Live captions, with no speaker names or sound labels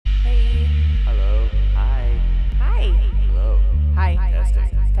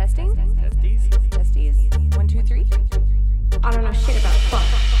I don't know shit about fuck.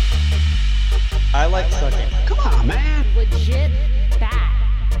 I like sucking. Come on, man. Legit bad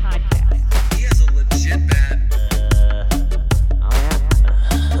podcast. He has a legit bat.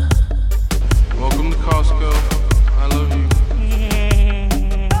 Welcome to Costco. I love you.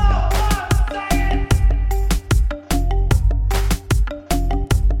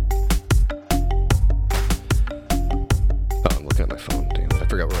 Oh, I'm looking at my phone. Damn it. I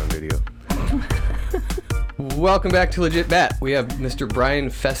forgot we're on video. Welcome back to Legit Bat. We have Mr. Brian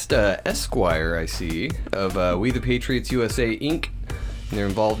Festa Esquire, I see, of We the Patriots USA Inc. They're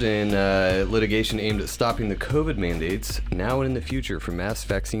involved in litigation aimed at stopping the COVID mandates now and in the future for mass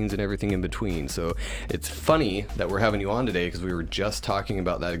vaccines and everything in between. So it's funny that we're having you on today because we were just talking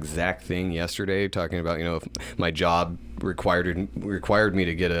about that exact thing yesterday, talking about, you know, if my job required me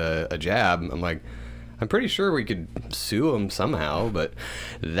to get a jab. I'm like, I'm pretty sure we could sue them somehow, but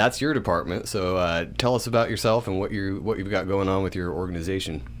that's your department. So tell us about yourself and what you've got going on with your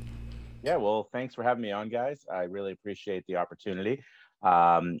organization. Yeah, well, thanks for having me on, guys. I really appreciate the opportunity.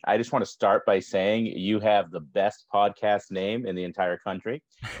 I just want to start by saying you have the best podcast name in the entire country,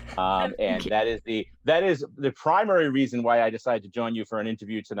 and that is the primary reason why I decided to join you for an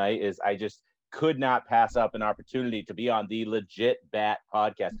interview tonight. Is I just could not pass up an opportunity to be on the Legit Bat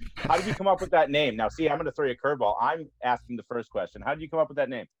podcast. How did you come up with that name? Now, see, I'm going to throw you a curveball. I'm asking the first question. How did you come up with that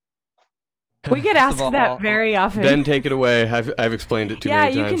name? We get asked that very often. Ben, take it away. I've explained it too many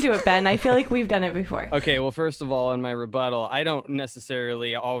times. Yeah, you can do it, Ben. I feel like we've done it before. Okay, well, first of all, in my rebuttal, I don't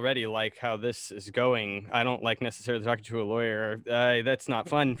necessarily already like how this is going. I don't like necessarily talking to a lawyer. That's not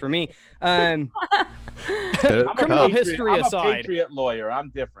fun for me. Criminal history aside, I'm a patriot lawyer.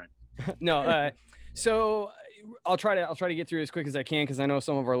 I'm different. No, so I'll try to get through as quick as I can because I know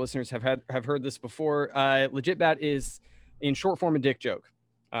some of our listeners have heard this before. Legit Bat is in short form a dick joke.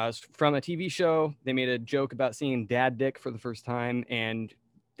 From a TV show, they made a joke about seeing dad dick for the first time, and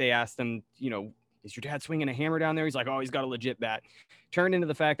they asked him, you know, is your dad swinging a hammer down there? He's like, oh, he's got a legit bat. Turned into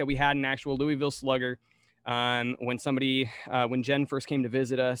the fact that we had an actual Louisville Slugger. When Jen first came to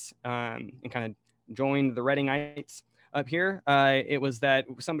visit us and kind of joined the Readingites up here, it was that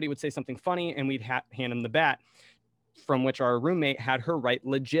somebody would say something funny and we'd hand them the bat, from which our roommate had her write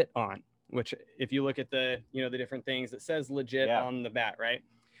legit on, which if you look at the different things, it says legit on the bat, right?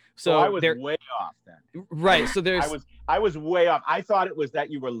 So I was way off then. Right. So I was way off. I thought it was that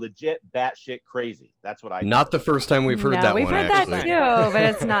you were legit batshit crazy. That's what I Not the first time we've heard that we've one, heard actually. that too, but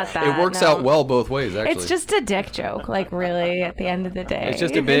it's not that. It works out well both ways, actually. It's just a dick joke, like really, at the end of the day. It's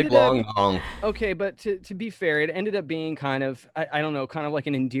just a big, long dong. Okay, but to be fair, it ended up being kind of, I don't know, kind of like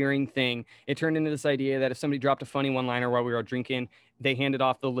an endearing thing. It turned into this idea that if somebody dropped a funny one-liner while we were drinking, they handed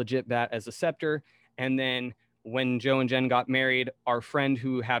off the legit bat as a scepter. And then when Joe and Jen got married, our friend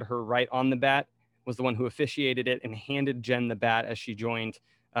who had her write on the bat was the one who officiated it and handed Jen the bat as she joined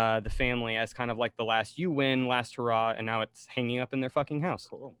the family as kind of like the last you win, last hurrah, and now it's hanging up in their fucking house.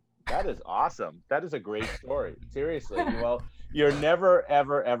 Cool. That is awesome. That is a great story. Seriously. Well, you're never,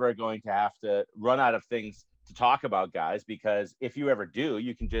 ever, ever going to have to run out of things to talk about, guys, because if you ever do,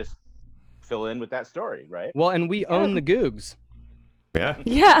 you can just fill in with that story, right? Well, and we own the Googs. Yeah.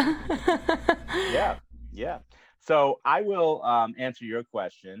 Yeah. Yeah. So I will answer your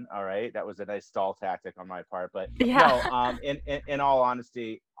question. All right. That was a nice stall tactic on my part. But no, in all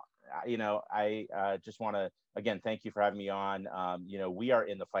honesty, I just want to, again, thank you for having me on. We are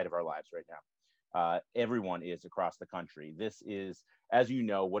in the fight of our lives right now. Everyone is across the country. This is, as you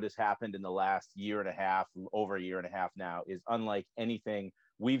know, what has happened in the last year and a half, over a year and a half now, is unlike anything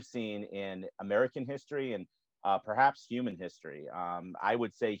we've seen in American history and perhaps human history. I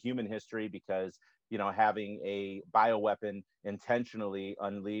would say human history because, having a bioweapon intentionally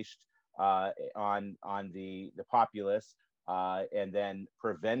unleashed on the populace and then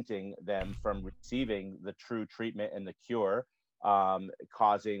preventing them from receiving the true treatment and the cure,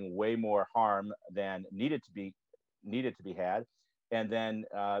 causing way more harm than needed to be had, and then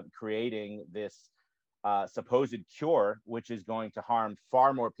creating this supposed cure, which is going to harm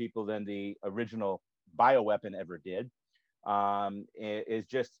far more people than the original bioweapon ever did, is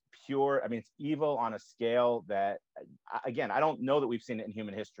just pure. I mean, it's evil on a scale that, again, I don't know that we've seen it in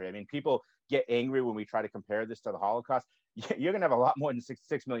human history. I mean, people get angry when we try to compare this to the Holocaust. You're going to have a lot more than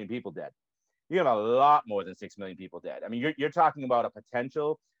 6 million people dead. You're going to have a lot more than 6 million people dead. I mean, you're talking about a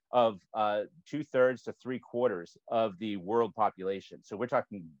potential of 2/3 to 3/4 of the world population. So we're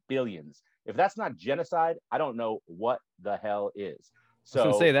talking billions. If that's not genocide, I don't know what the hell is. So I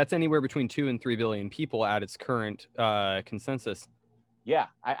was gonna say that's anywhere between 2 and 3 billion people at its current consensus. Yeah,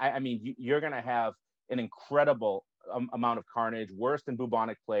 I mean, you're going to have an incredible amount of carnage, worse than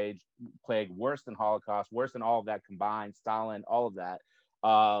bubonic plague, worse than Holocaust, worse than all of that combined, Stalin, all of that.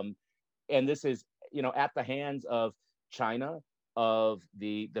 And this is, at the hands of China, of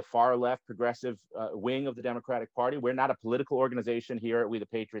the far left progressive wing of the Democratic Party. We're not a political organization here at We the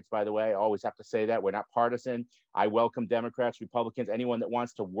Patriots, by the way. I always have to say that. We're not partisan. I welcome Democrats, Republicans, anyone that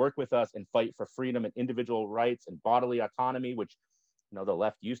wants to work with us and fight for freedom and individual rights and bodily autonomy, which the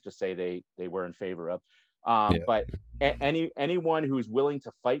left used to say they were in favor of. But anyone who's willing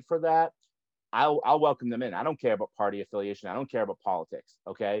to fight for that, I'll welcome them in. I don't care about party affiliation. I don't care about politics.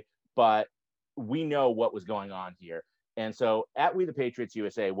 Okay. But we know what was going on here. And so at We the Patriots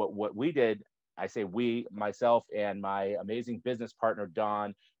USA, what we did, I say we, myself and my amazing business partner,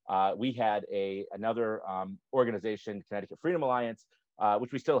 Don, we had another organization, Connecticut Freedom Alliance,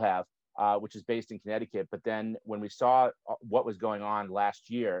 which we still have, which is based in Connecticut. But then when we saw what was going on last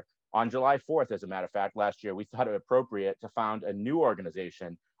year, on July 4th, as a matter of fact, last year, we thought it appropriate to found a new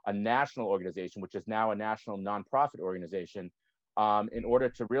organization, a national organization, which is now a national nonprofit organization, in order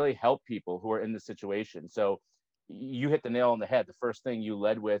to really help people who are in this situation. So you hit the nail on the head. The first thing you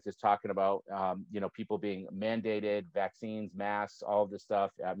led with is talking about, people being mandated, vaccines, masks, all of this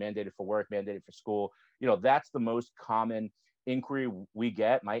stuff, mandated for work, mandated for school. That's the most common inquiry we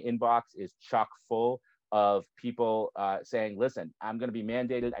get. My inbox is chock full of people saying, listen, I'm going to be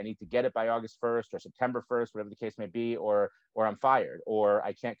mandated. I need to get it by August 1st or September 1st, whatever the case may be, or I'm fired, or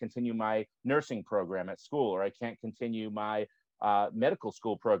I can't continue my nursing program at school, or I can't continue my medical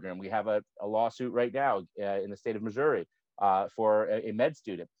school program. We have a lawsuit right now in the state of Missouri for a med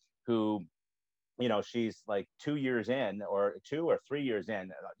student who, she's like 2 years in, or 2 or 3 years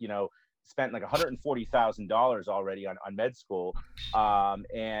in, spent like $140,000 already on med school,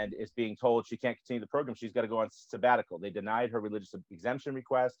 and is being told she can't continue the program. She's got to go on sabbatical. They denied her religious exemption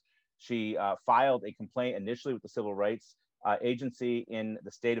request. She filed a complaint initially with the Civil Rights Agency in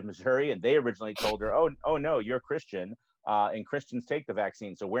the state of Missouri, and they originally told her, oh no, you're a Christian. And Christians take the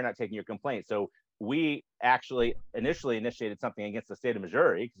vaccine, so we're not taking your complaint. So we actually initially initiated something against the state of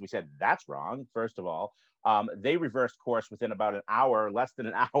Missouri because we said that's wrong, first of all. They reversed course within about an hour, less than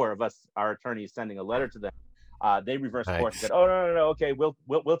an hour of us, our attorneys, sending a letter to them. They reversed course and said, oh, no, okay,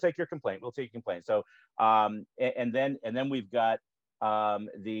 we'll take your complaint. We'll take your complaint. So and then we've got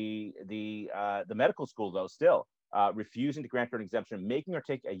the medical school, though, still refusing to grant her an exemption, making her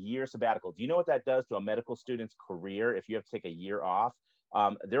take a year sabbatical. Do you know what that does to a medical student's career if you have to take a year off?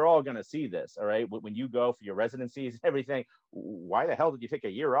 They're all going to see this, all right? When you go for your residencies and everything, why the hell did you take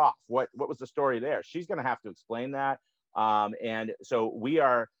a year off? What was the story there? She's going to have to explain that. And so we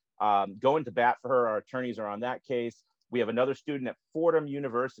are going to bat for her. Our attorneys are on that case. We have another student at Fordham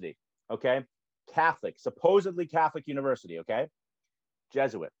University, okay? Catholic, supposedly Catholic university, okay?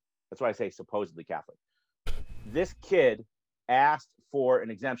 Jesuit. That's why I say supposedly Catholic. This kid asked for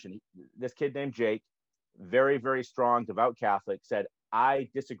an exemption. This kid named Jake, very, very strong, devout Catholic, said, I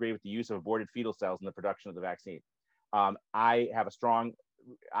disagree with the use of aborted fetal cells in the production of the vaccine. I have strong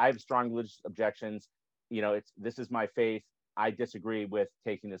religious objections. This is my faith. I disagree with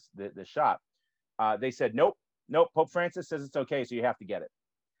taking this shot. They said, nope. Pope Francis says it's okay, so you have to get it.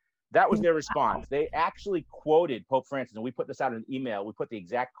 That was their response. They actually quoted Pope Francis, and we put this out in an email. We put the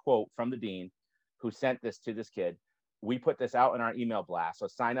exact quote from the dean who sent this to this kid. We put this out in our email blast. So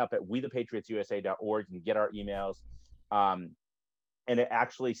sign up at wethepatriotsusa.org and get our emails. And it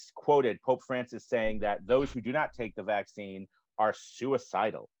actually quoted Pope Francis saying that those who do not take the vaccine are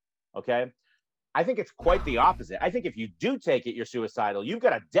suicidal. Okay. I think it's quite the opposite. I think if you do take it, you're suicidal. You've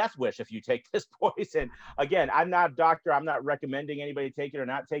got a death wish if you take this poison. Again, I'm not a doctor. I'm not recommending anybody take it or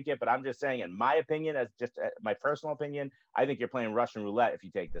not take it, but I'm just saying, in my opinion, as just my personal opinion, I think you're playing Russian roulette if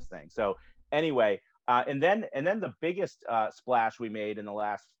you take this thing. So anyway, and then the biggest splash we made in the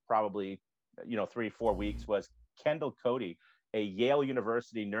last probably 3-4 weeks was Kendall Cody, a Yale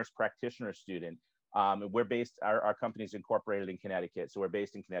University nurse practitioner student. We're based, our company's incorporated in Connecticut. So we're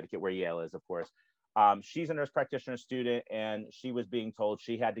based in Connecticut, where Yale is, of course. She's a nurse practitioner student, and she was being told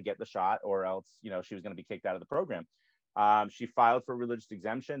she had to get the shot or else, she was going to be kicked out of the program. She filed for religious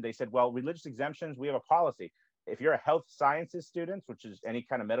exemption. They said, well, religious exemptions, we have a policy. If you're a health sciences student, which is any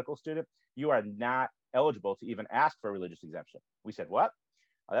kind of medical student, you are not eligible to even ask for a religious exemption. We said, what?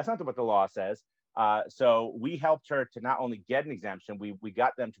 That's not what the law says. So we helped her to not only get an exemption, we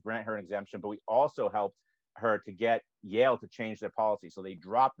got them to grant her an exemption, but we also helped her to get Yale to change their policy. So they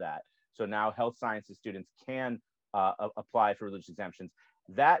dropped that. So now health sciences students can apply for religious exemptions.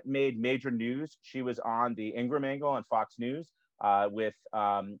 That made major news. She was on the Ingram Angle on Fox News with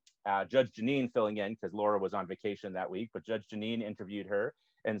Judge Janine filling in because Laura was on vacation that week, but Judge Janine interviewed her.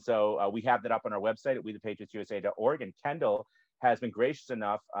 And so we have that up on our website at wethepatriotsusa.org. And Kendall has been gracious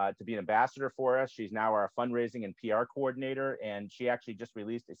enough to be an ambassador for us. She's now our fundraising and PR coordinator, and she actually just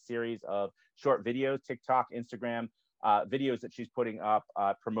released a series of short videos, TikTok, Instagram videos that she's putting up,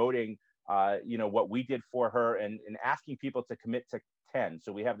 promoting what we did for her, and asking people to commit to 10.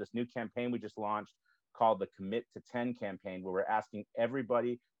 So we have this new campaign we just launched called the Commit to 10 campaign, where we're asking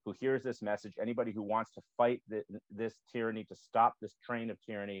everybody who hears this message, anybody who wants to fight this tyranny, to stop this train of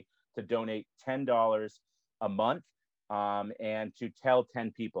tyranny, to donate $10 a month, and to tell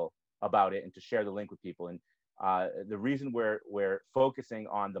 10 people about it and to share the link with people. And the reason we're focusing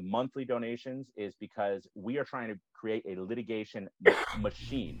on the monthly donations is because we are trying to create a litigation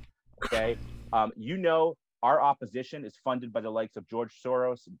machine. Okay, our opposition is funded by the likes of George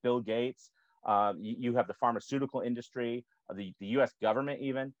Soros, Bill Gates. You have the pharmaceutical industry, the U.S. government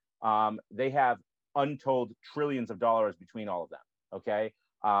even. They have untold trillions of dollars between all of them. Okay.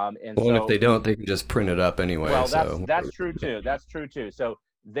 And if they don't, they can just print it up anyway. Well, that's true too. That's true too. So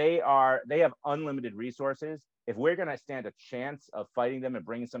they have unlimited resources. If we're going to stand a chance of fighting them and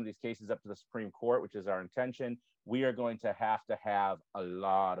bringing some of these cases up to the Supreme Court, which is our intention, we are going to have a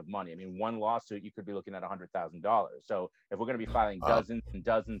lot of money. I mean, one lawsuit, you could be looking at $100,000. So if we're going to be filing dozens and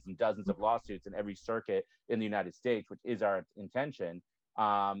dozens and dozens of lawsuits in every circuit in the United States, which is our intention,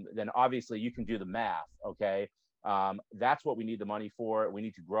 then obviously you can do the math. Okay. That's what we need the money for. We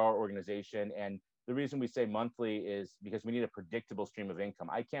need to grow our organization. And the reason we say monthly is because we need a predictable stream of income.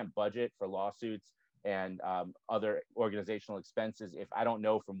 I can't budget for lawsuits and other organizational expenses if I don't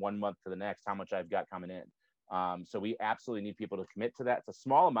know from one month to the next how much I've got coming in. So we absolutely need people to commit to that. It's a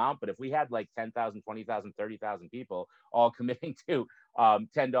small amount, but if we had like 10,000, 20,000, 30,000 people all committing to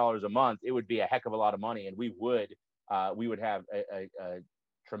 $10 a month, it would be a heck of a lot of money. And we would have a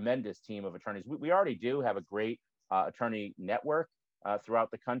tremendous team of attorneys. We already do have a great attorney network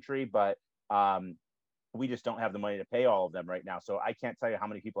throughout the country, but we just don't have the money to pay all of them right now. So I can't tell you how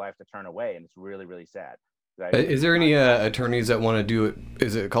many people I have to turn away, and it's really, really sad. Is there any attorneys that want to do it?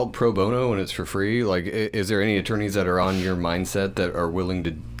 Is it called pro bono and it's for free? Like, is there any attorneys that are on your mindset that are willing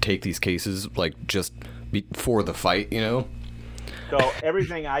to take these cases, like, just for the fight, So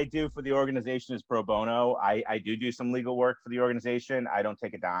everything I do for the organization is pro bono. I do some legal work for the organization. I don't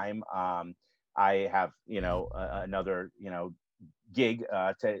take a dime. I have, another, gig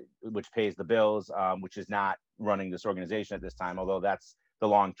which pays the bills, which is not running this organization at this time, although that's the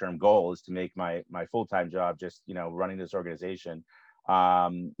long-term goal, is to make my full-time job just running this organization.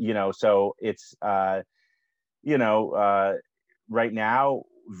 So it's right now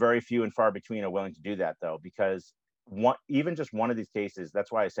very few and far between are willing to do that, though, because even just one of these cases,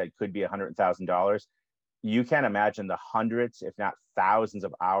 that's why I said could be $100,000. You can't imagine the hundreds, if not thousands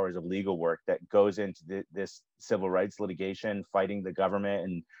of hours of legal work that goes into this civil rights litigation, fighting the government.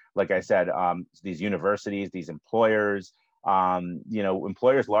 And like I said, these universities, these employers,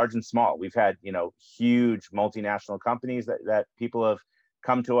 employers large and small. We've had, huge multinational companies that people have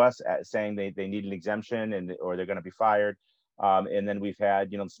come to us saying they need an exemption or they're going to be fired. And then we've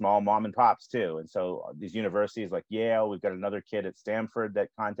had, small mom and pops too. And so these universities like Yale, we've got another kid at Stanford that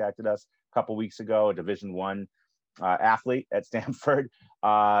contacted us a couple weeks ago, a Division I athlete at Stanford.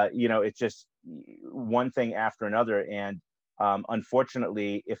 It's just one thing after another. And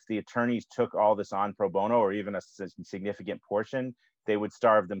unfortunately, if the attorneys took all this on pro bono or even a significant portion, they would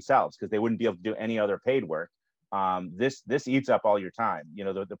starve themselves because they wouldn't be able to do any other paid work. This eats up all your time.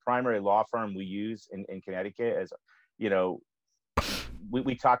 The primary law firm we use in Connecticut is,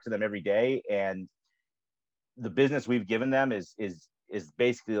 we talk to them every day, and the business we've given them is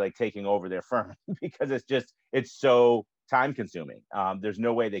basically like taking over their firm because it's so time consuming. There's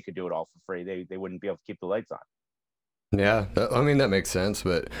no way they could do it all for free. They wouldn't be able to keep the lights on. Yeah, I mean, that makes sense,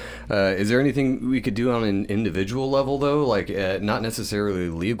 but is there anything we could do on an individual level, though? Like, not necessarily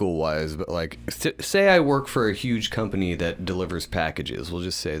legal-wise, but like, say I work for a huge company that delivers packages, we'll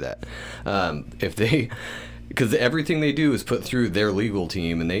just say that. Because everything they do is put through their legal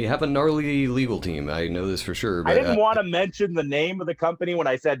team, and they have a gnarly legal team. I know this for sure. But, I didn't want to mention the name of the company when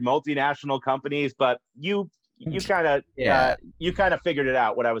I said multinational companies, but you kind of figured it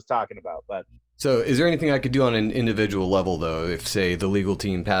out what I was talking about, but... So is there anything I could do on an individual level, though, if, say, the legal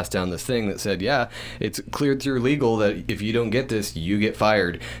team passed down this thing that said, yeah, it's cleared through legal that if you don't get this, you get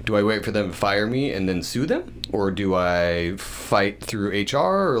fired. Do I wait for them to fire me and then sue them? Or do I fight through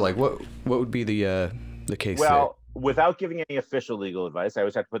HR? Or, like, what would be the case Well, without giving any official legal advice, I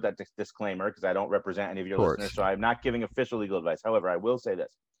always have to put that disclaimer because I don't represent any of your listeners, so I'm not giving official legal advice. However, I will say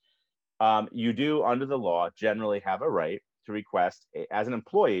this. You do, under the law, generally have a right to request, as an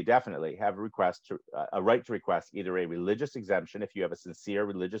employee, definitely have a right to request either a religious exemption if you have a sincere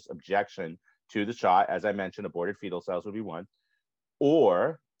religious objection to the shot. As I mentioned, aborted fetal cells would be one,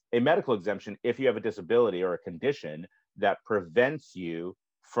 or a medical exemption if you have a disability or a condition that prevents you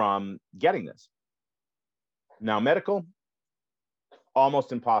from getting this. Now, medical,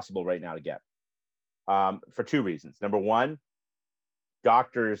 almost impossible right now to get for two reasons. Number one,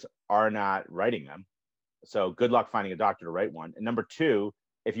 doctors are not writing them. So good luck finding a doctor to write one. And number two,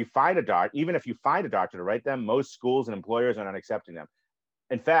 if you find a doctor, even if you find a doctor to write them, most schools and employers are not accepting them.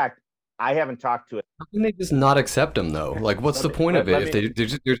 In fact, I haven't talked to it. How can they just not accept them though? Like, what's the point of it if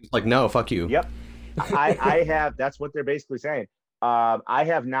they're just like, no, fuck you? Yep. I have, that's what they're basically saying. I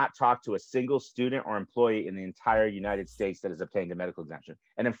have not talked to a single student or employee in the entire United States that has obtained a medical exemption.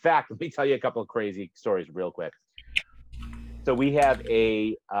 And in fact, let me tell you a couple of crazy stories real quick. So we have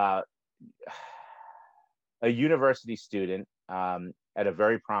a university student at a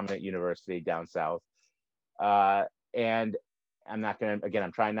very prominent university down south. And I'm not going to, again,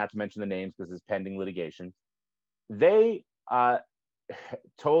 I'm trying not to mention the names because it's pending litigation. They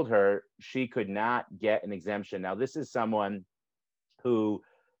told her she could not get an exemption. Now, this is someone who,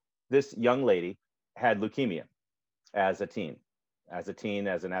 this young lady had leukemia as a teen, as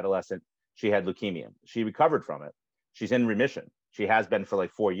an adolescent. She had leukemia. She recovered from it. She's in remission. She has been for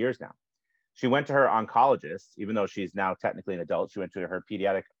like 4 years now. She went to her oncologist, even though she's now technically an adult. She went to her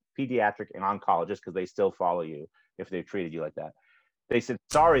pediatric oncologist because they still follow you if they've treated you like that. They said,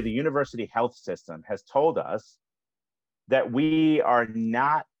 sorry, the university health system has told us that we are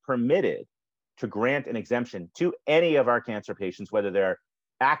not permitted to grant an exemption to any of our cancer patients, whether they're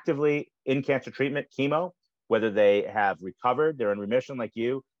actively in cancer treatment, chemo, whether they have recovered, they're in remission like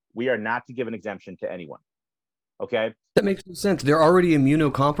you. We are not to give an exemption to anyone. Okay. That makes no sense. They're already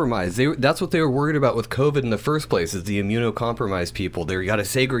immunocompromised. That's what they were worried about with COVID in the first place, is the immunocompromised people. They got to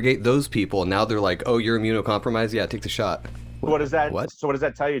segregate those people. And now they're like, oh, you're immunocompromised? Yeah, take the shot. What does that? What? So what does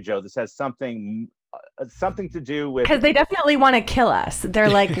that tell you, Joe? This has something to do with, because they definitely want to kill us. They're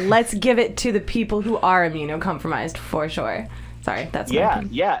like, let's give it to the people who are immunocompromised for sure. Sorry, that's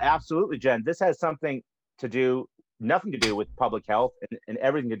yeah, absolutely, Jen. This has nothing to do with public health and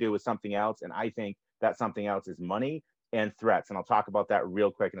everything to do with something else. And I think that something else is money and threats. And I'll talk about that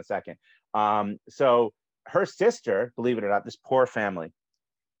real quick in a second. So her sister, believe it or not, this poor family,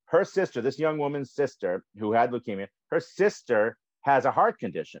 her sister, this young woman's sister who had leukemia, her sister has a heart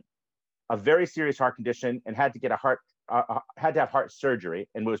condition, a very serious heart condition, and had to get had to have heart surgery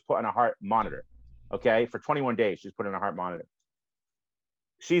and was put on a heart monitor. Okay, for 21 days, she's put on a heart monitor.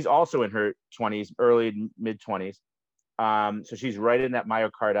 She's also in her 20s, early mid 20s. So she's right in that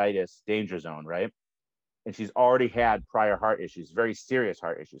myocarditis danger zone, right? And she's already had prior heart issues, very serious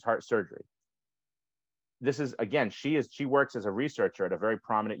heart issues, heart surgery. This is, again, she works as a researcher at a very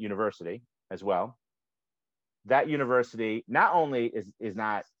prominent university as well. That university not only is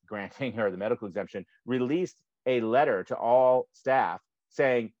not granting her the medical exemption, released a letter to all staff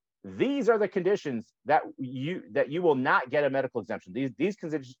saying, these are the conditions that you will not get a medical exemption. These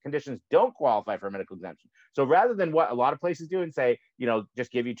conditions don't qualify for a medical exemption. So rather than what a lot of places do and say,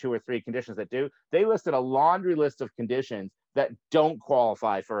 just give you 2 or 3 conditions that do, they listed a laundry list of conditions that don't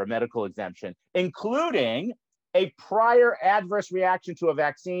qualify for a medical exemption, including a prior adverse reaction to a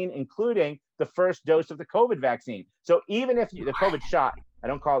vaccine, including the first dose of the COVID vaccine. So even if the COVID shot, I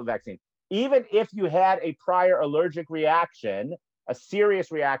don't call it a vaccine, even if you had a prior allergic reaction, a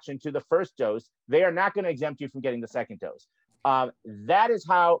serious reaction to the first dose, they are not going to exempt you from getting the second dose. That is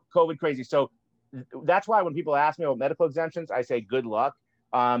how COVID crazy. So that's why when people ask me about medical exemptions, I say good luck.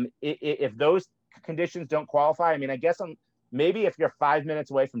 If those conditions don't qualify, I mean, I guess maybe if you're 5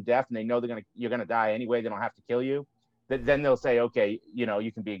 minutes away from death and they know you're gonna die anyway, they don't have to kill you. Then they'll say, okay,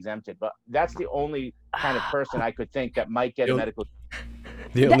 you can be exempted. But that's the only kind of person I could think that might get a medical.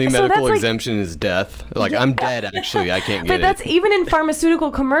 The only medical exemption is death. Like, I'm dead, actually. I can't get it. But that's even in pharmaceutical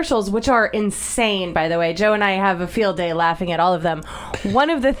commercials, which are insane, by the way. Joe and I have a field day laughing at all of them. One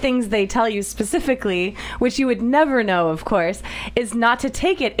of the things they tell you specifically, which you would never know, of course, is not to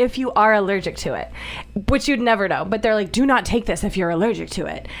take it if you are allergic to it, which you'd never know. But they're like, do not take this if you're allergic to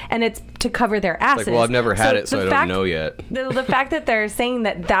it. And it's to cover their asses. Like, well, I've never had it, so I don't know yet. The fact that they're saying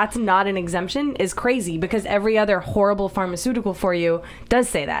that that's not an exemption is crazy, because every other horrible pharmaceutical for you does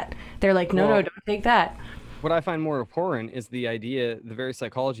say that. They're like, no, don't take that. What I find more abhorrent is the idea, the very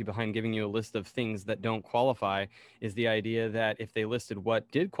psychology behind giving you a list of things that don't qualify is the idea that if they listed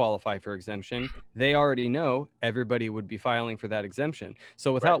what did qualify for exemption, they already know everybody would be filing for that exemption.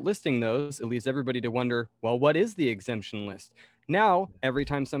 So without listing those, it leaves everybody to wonder, well, what is the exemption list? Now, every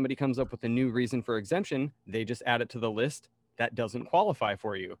time somebody comes up with a new reason for exemption, they just add it to the list that doesn't qualify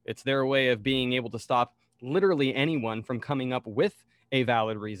for you. It's their way of being able to stop literally anyone from coming up with a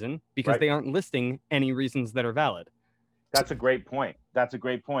valid reason because Right. they aren't listing any reasons that are valid. That's a great point. That's a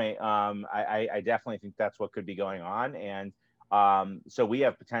great point. I definitely think that's what could be going on. And so we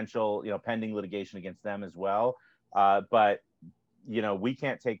have potential, pending litigation against them as well. But, we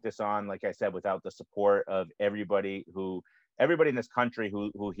can't take this on, like I said, without the support of everybody in this country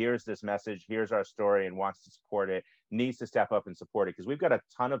who hears this message, hears our story and wants to support it, needs to step up and support it. Because we've got a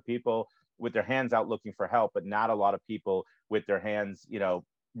ton of people with their hands out looking for help, but not a lot of people with their hands,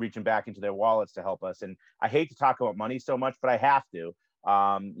 reaching back into their wallets to help us. And I hate to talk about money so much, but I have to.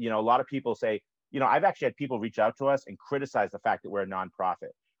 A lot of people say, I've actually had people reach out to us and criticize the fact that we're a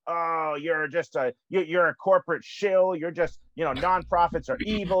nonprofit. Oh, you're just you're a corporate shill. You're just, nonprofits are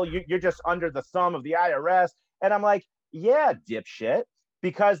evil. You're just under the thumb of the IRS. And I'm like, yeah, dipshit,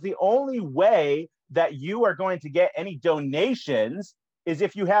 because the only way that you are going to get any donations is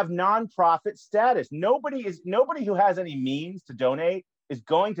if you have nonprofit status. Nobody who has any means to donate is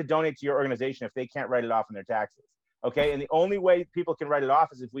going to donate to your organization if they can't write it off on their taxes. Okay. And the only way people can write it off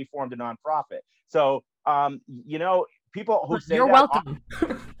is if we formed a nonprofit. So, people who say You're that, welcome.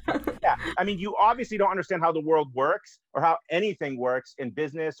 yeah, I mean, you obviously don't understand how the world works or how anything works in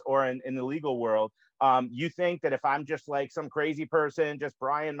business or in the legal world. You think that if I'm just like some crazy person, just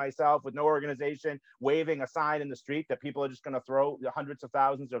Brian myself with no organization, waving a sign in the street, that people are just going to throw hundreds of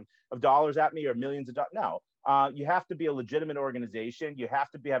thousands of dollars at me or millions of dollars. No, you have to be a legitimate organization. You have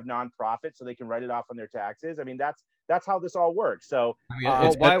to have nonprofits so they can write it off on their taxes. I mean, that's how this all works. So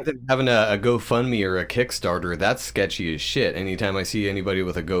it's better than having a GoFundMe or a Kickstarter. That's sketchy as shit. Anytime I see anybody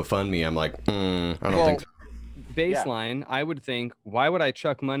with a GoFundMe, I'm like, I don't think so. Baseline, I would think, why would I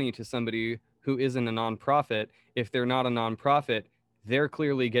chuck money to somebody who isn't a nonprofit? If they're not a nonprofit, they're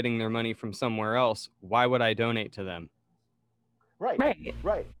clearly getting their money from somewhere else. Why would I donate to them? Right.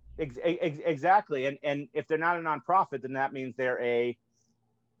 Exactly. And if they're not a nonprofit, then that means they're a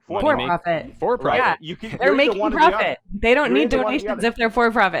for-profit. For-profit. Yeah, they're making profit. They don't need donations if they're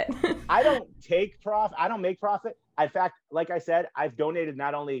for-profit. I don't take profit. I don't make profit. In fact, like I said, I've donated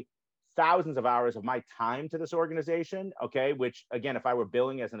not only thousands of hours of my time to this organization, okay, which again, if I were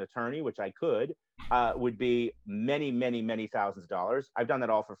billing as an attorney, which I could, would be many, many, many thousands of dollars. I've done that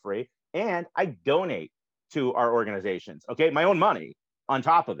all for free. And I donate to our organizations, okay, my own money on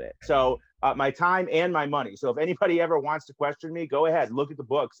top of it. So my time and my money. So if anybody ever wants to question me, go ahead, look at the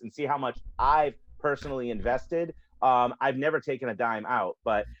books and see how much I've personally invested. I've never taken a dime out,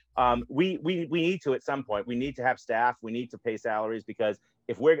 but we need to, at some point, we need to have staff. We need to pay salaries, because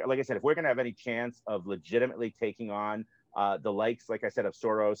if we're, like I said, if we're going to have any chance of legitimately taking on the likes, like I said, of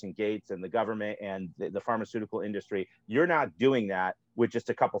Soros and Gates and the government and the pharmaceutical industry, you're not doing that with just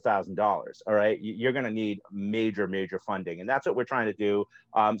a couple $1,000s. All right. You're going to need major funding. And that's what we're trying to do.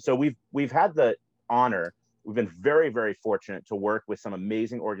 So we've had the honor. We've been very, very fortunate to work with some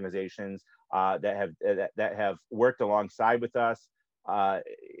amazing organizations that have worked alongside with us,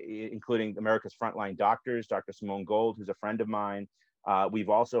 including America's Frontline Doctors, Dr. Simone Gold, who's a friend of mine. We've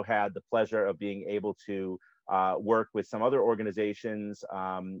also had the pleasure of being able to work with some other organizations,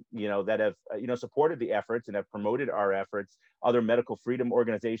 that have, supported the efforts and have promoted our efforts. Other medical freedom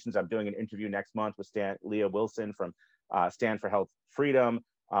organizations. I'm doing an interview next month with Leah Wilson from Stand for Health Freedom.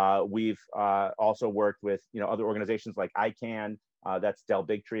 We've also worked with, other organizations like ICANN. That's Del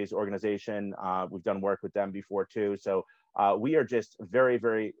Bigtree's organization. We've done work with them before too. So we are just very,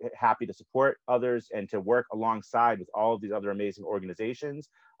 very happy to support others and to work alongside with all of these other amazing organizations.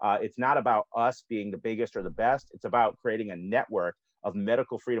 It's not about us being the biggest or the best. It's about creating a network of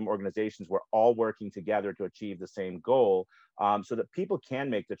medical freedom organizations. We're all working together to achieve the same goal, so that people can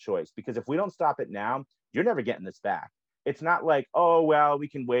make the choice. Because if we don't stop it now, you're never getting this back. It's not like, oh, well, we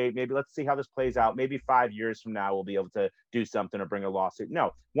can wait. Maybe let's see how this plays out. Maybe 5 years from now, we'll be able to do something or bring a lawsuit.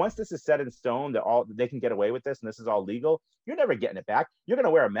 No, once this is set in stone that they can get away with this and this is all legal, you're never getting it back. You're going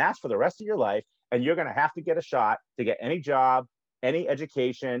to wear a mask for the rest of your life, and you're going to have to get a shot to get any job, any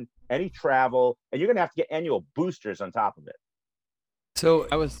education, any travel, and you're going to have to get annual boosters on top of it. So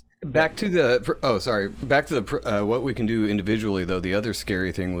back to the what we can do individually, though. The other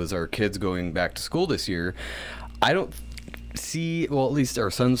scary thing was our kids going back to school this year. I don't see, well, at least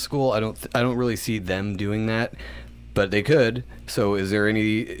our son's school, I don't really see them doing that. but they could. So is there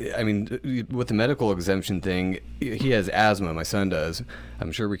any, I mean, with the medical exemption thing, he has asthma, my son does.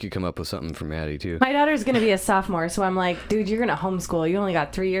 I'm sure we could come up with something for Maddie too. My daughter's going to be a sophomore, so I'm like, dude, you're going to homeschool. You only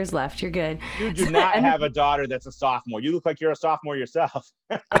got 3 years left. You're good. You do not have a daughter that's a sophomore. You look like you're a sophomore yourself.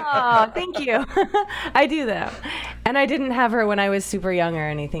 Oh, thank you. I do though. And I didn't have her when I was super young or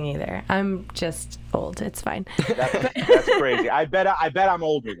anything either. I'm just old. It's fine. That's crazy. I bet I'm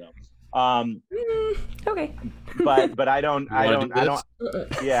older though. Okay. But I don't.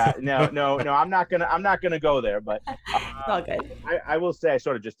 Yeah, no. I'm not gonna go there. But It's all good. I will say I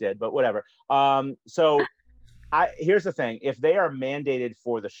sort of just did, but whatever. So here's the thing: if they are mandated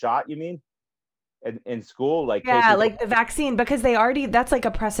for the shot, you mean? In school, like yeah, like the vaccine, because that's like a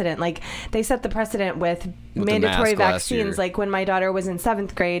precedent. Like they set the precedent with mandatory vaccines. Like when my daughter was in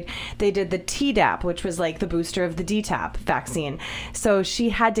 7th grade, they did the Tdap, which was like the booster of the DTaP vaccine. So she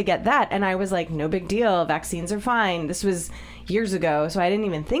had to get that, and I was like, no big deal, vaccines are fine. This was years ago, so I didn't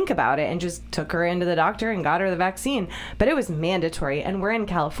even think about it and just took her into the doctor and got her the vaccine. But it was mandatory, and we're in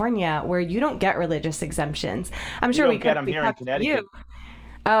California where you don't get religious exemptions. I'm sure we could get them here in Connecticut.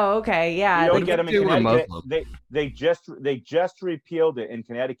 Oh, okay, yeah. You don't get them in Connecticut. They just repealed it in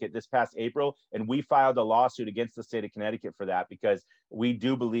Connecticut this past April, and we filed a lawsuit against the state of Connecticut for that because we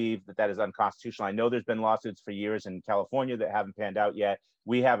do believe that is unconstitutional. I know there's been lawsuits for years in California that haven't panned out yet.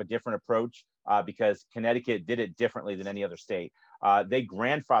 We have a different approach because Connecticut did it differently than any other state. They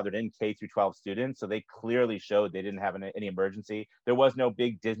grandfathered in K through 12 students, so they clearly showed they didn't have any emergency. There was no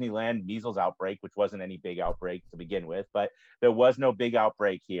big Disneyland measles outbreak, which wasn't any big outbreak to begin with, but there was no big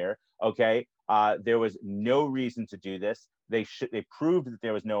outbreak here. Okay, there was no reason to do this. They proved that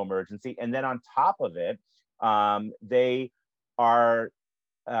there was no emergency, and then on top of it, they grandfathered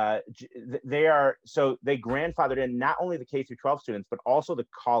in not only the K through 12 students but also the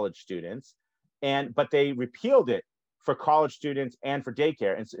college students, but they repealed it for college students and for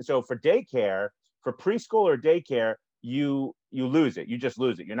daycare. And so for daycare, for preschool or daycare, you lose it. You just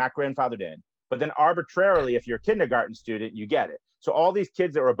lose it. You're not grandfathered in. But then arbitrarily, if you're a kindergarten student, you get it. So all these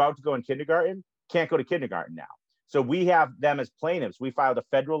kids that were about to go in kindergarten can't go to kindergarten now. So we have them as plaintiffs. We filed a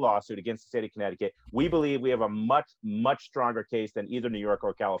federal lawsuit against the state of Connecticut. We believe we have a much, much stronger case than either New York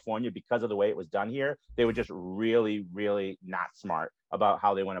or California because of the way it was done here. They were just really, really not smart about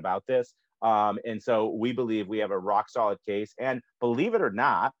how they went about this. And so we believe we have a rock solid case. And believe it or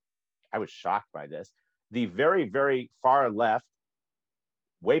not, I was shocked by this. The very, very far left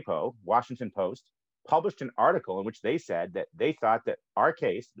WAPO, Washington Post, published an article in which they said that they thought that our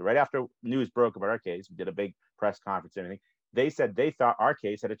case, right after news broke about our case, we did a big press conference and everything. They said they thought our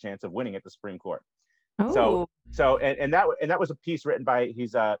case had a chance of winning at the Supreme Court. Oh. So that was a piece written by,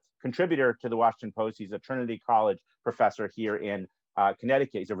 he's a contributor to the Washington Post. He's a Trinity College professor here in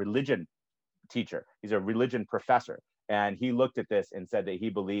Connecticut. He's a religion teacher. He's a religion professor. And he looked at this and said that he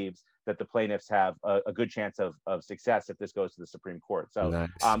believes that the plaintiffs have a good chance of success if this goes to the Supreme Court. So nice.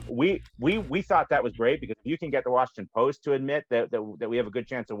 We thought that was great because if you can get the Washington Post to admit that we have a good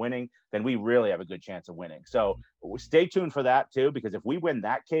chance of winning, then we really have a good chance of winning. So stay tuned for that too, because if we win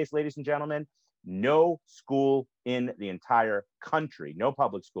that case, ladies and gentlemen, no school in the entire country, no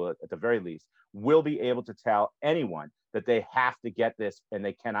public school at the very least, will be able to tell anyone that they have to get this and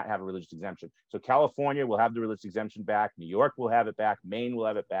they cannot have a religious exemption. So California will have the religious exemption back. New York will have it back. Maine will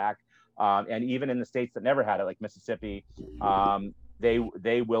have it back. And even in the states that never had it, like Mississippi,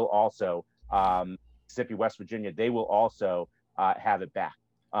 they will also, Mississippi, West Virginia, they will also have it back.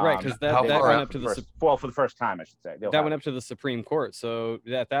 Right, because that went up to for the first time, I should say. That went up to the Supreme Court. So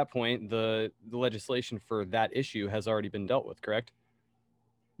at that point, the legislation for that issue has already been dealt with, correct?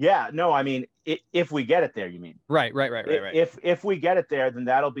 Yeah, no, I mean, if we get it there, you mean? Right. If we get it there, then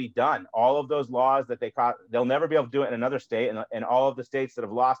that'll be done. All of those laws that they'll never be able to do it in another state, and all of the states that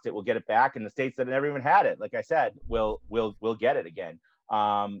have lost it will get it back, and the states that never even had it, like I said, will get it again.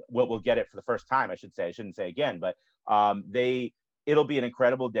 We'll get it for the first time, I should say. I shouldn't say again, but it'll be an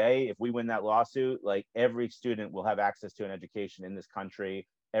incredible day if we win that lawsuit. Like every student will have access to an education in this country.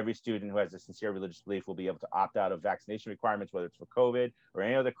 Every student who has a sincere religious belief will be able to opt out of vaccination requirements, whether it's for COVID or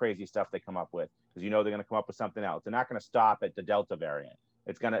any other crazy stuff they come up with, because they're going to come up with something else. They're not going to stop at the Delta variant.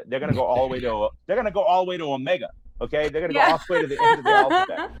 They're going to go all the way to Omega. Okay, they're going to go all the way to the end of the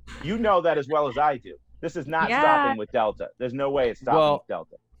alphabet. You know that as well as I do. This is not stopping with Delta. There's no way it's stopping with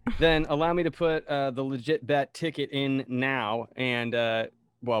Delta. Then allow me to put the legit bet ticket in now, and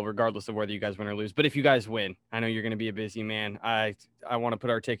regardless of whether you guys win or lose, but if you guys win, I know you're going to be a busy man. I want to put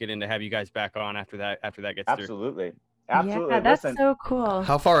our ticket in to have you guys back on after that gets through. Absolutely. Yeah, that's so cool.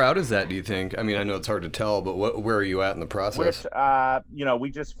 How far out is that, do you think? I mean, I know it's hard to tell, but where are you at in the process? We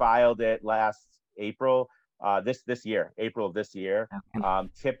just filed it last April. this year, April of this year.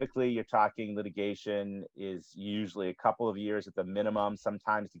 Typically, you're talking litigation is usually a couple of years at the minimum.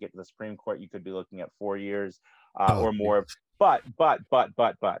 Sometimes to get to the Supreme Court, you could be looking at 4 years or more. But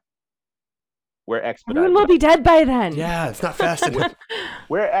we're expediting. Everyone will be dead by then. Yeah, it's not fast enough.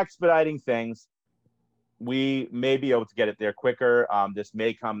 We're expediting things. We may be able to get it there quicker. This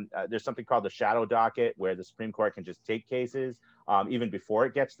may come. There's something called the shadow docket, where the Supreme Court can just take cases even before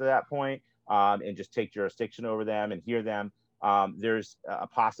it gets to that point, and just take jurisdiction over them and hear them. There's a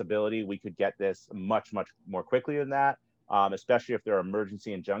possibility we could get this much more quickly than that, especially if there are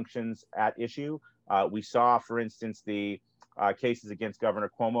emergency injunctions at issue. We saw, for instance, the cases against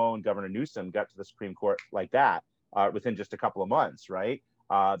Governor Cuomo and Governor Newsom got to the Supreme Court like that within just a couple of months, right?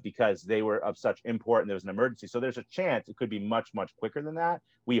 Because they were of such import and there was an emergency. So there's a chance it could be much quicker than that.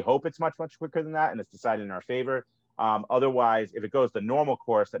 We hope it's much quicker than that, and it's decided in our favor. Otherwise, if it goes the normal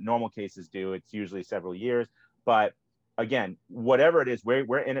course that normal cases do, it's usually several years. But again, whatever it is,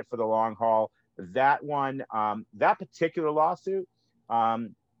 we're in it for the long haul. That one, that particular lawsuit,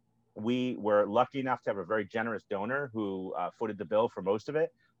 we were lucky enough to have a very generous donor who footed the bill for most of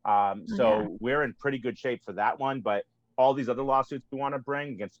it. We're in pretty good shape for that one. But all these other lawsuits we want to bring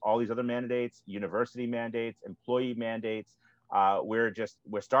against all these other mandates, university mandates, employee mandates,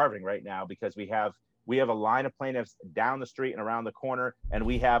 we're starving right now because we have a line of plaintiffs down the street and around the corner, and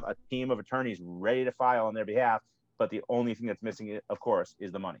we have a team of attorneys ready to file on their behalf. But the only thing that's missing, of course,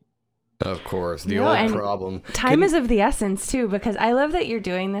 is the money. Of course, the old problem. Time is of the essence too, because I love that you're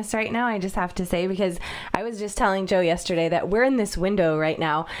doing this right now. I just have to say, because I was just telling Joe yesterday that we're in this window right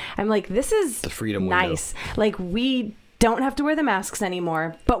now. I'm like, this is the freedom nice. Window. Like, we don't have to wear the masks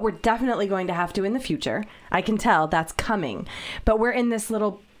anymore, but we're definitely going to have to in the future. I can tell that's coming. But we're in this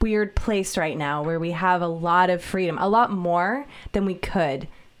little weird place right now where we have a lot of freedom, a lot more than we could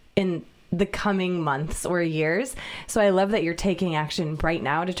in the coming months or years. So I love that you're taking action right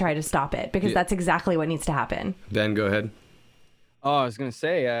now to try to stop it, because that's exactly what needs to happen. Ben, go ahead. Oh, I was going to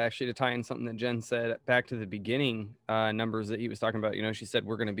say, actually, to tie in something that Jen said back to the beginning, numbers that he was talking about, she said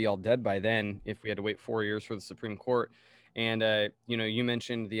we're going to be all dead by then if we had to wait 4 years for the Supreme Court. And, you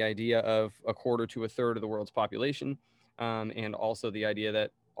mentioned the idea of a quarter to a third of the world's population. And also the idea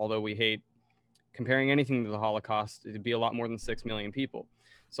that although we hate comparing anything to the Holocaust, it'd be a lot more than 6 million people.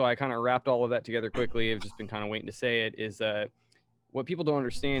 So I kind of wrapped all of that together quickly. I've just been kind of waiting to say it. Is what people don't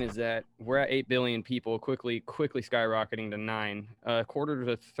understand is that we're at 8 billion people, quickly skyrocketing to 9. A quarter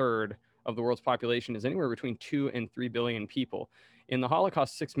to a third of the world's population is anywhere between 2 and 3 billion people. In the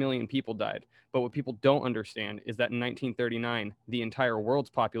Holocaust, 6 million people died. But what people don't understand is that in 1939, the entire world's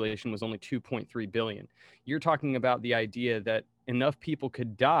population was only 2.3 billion. You're talking about the idea that enough people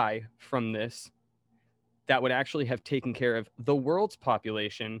could die from this that would actually have taken care of the world's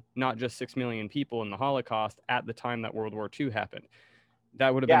population, not just 6 million people in the Holocaust at the time that World War II happened.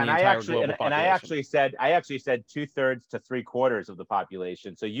 That would have been the entire global population. And I actually said 2/3 to 3/4 of the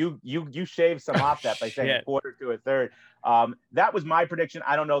population. So you shaved some off that by saying a quarter to a third. That was my prediction.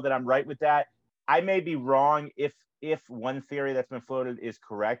 I don't know that I'm right with that. I may be wrong if one theory that's been floated is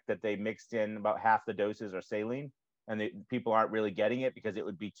correct, that they mixed in about half the doses are saline, and people aren't really getting it because it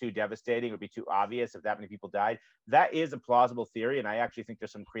would be too devastating. It would be too obvious if that many people died. That is a plausible theory, and I actually think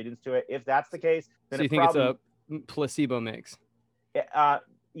there's some credence to it. If that's the case, then so you think it's a placebo mix?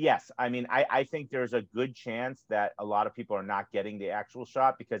 Yes. I mean, I think there's a good chance that a lot of people are not getting the actual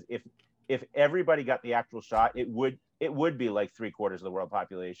shot, because if everybody got the actual shot, it would be like 3/4 of the world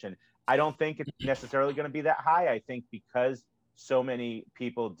population. I don't think it's necessarily going to be that high. I think because so many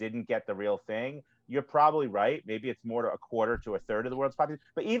people didn't get the real thing, you're probably right. Maybe it's more to a quarter to a third of the world's population.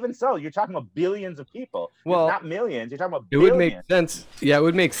 But even so, you're talking about billions of people. Well, not millions. You're talking about billions. It would make sense. Yeah, it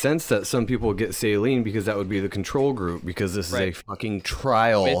would make sense that some people get saline because that would be the control group, because this is a fucking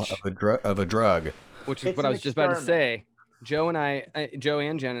trial of a drug. Which is what I was just about to say. Joe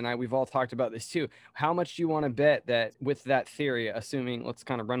and Jen and I, we've all talked about this too. How much do you want to bet that with that theory, assuming, let's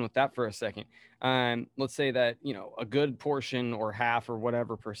kind of run with that for a second. Let's say that, a good portion or half or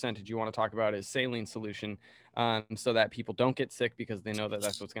whatever percentage you want to talk about is saline solution, so that people don't get sick because they know that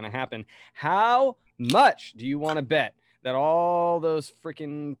that's what's going to happen. How much do you want to bet that all those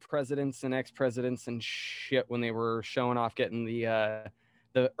freaking presidents and ex-presidents and shit, when they were showing off getting the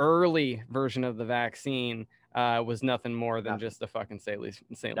early version of the vaccine, was nothing more than just a fucking saline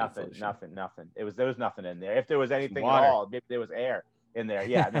solution? Nothing. There was nothing in there. If there was anything at all, maybe there was air in there.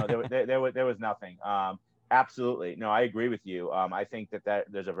 Yeah, no, there was nothing. Absolutely. No, I agree with you. I think that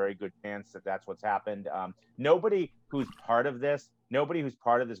there's a very good chance that that's what's happened. Nobody who's part of this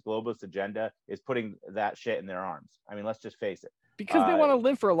globalist agenda is putting that shit in their arms. I mean, let's just face it. Because they want to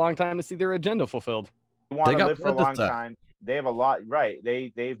live for a long time to see their agenda fulfilled. want They to got live for a blood this long time. time. They have a lot, right?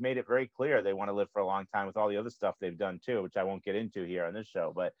 They've made it very clear they want to live for a long time with all the other stuff they've done too, which I won't get into here on this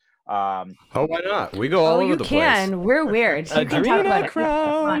show. But Oh, why not? We go all over you the can. place. We're weird. You can talk about it.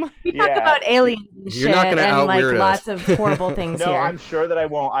 Adrenochrome. We talk Yeah. about aliens and You're shit not gonna and like out-weird us. lots of horrible things no, here. I'm sure that I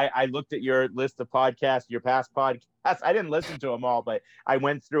won't. I looked at your list of podcasts, your past podcasts. I didn't listen to them all, but I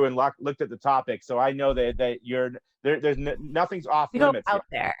went through and looked at the topics, so I know that you're there's nothing's off We go limits. out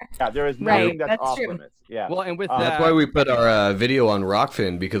here. there. Yeah, there is Right, nothing that's that's off true. limits. Yeah. Well, and with That's that, why we put our video on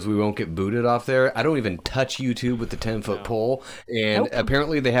Rockfin, because we won't get booted off there. I don't even touch YouTube with the 10-foot No. pole, and Nope.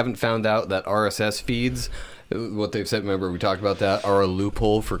 apparently they haven't found out that RSS feeds, what they've said, remember we talked about that, are a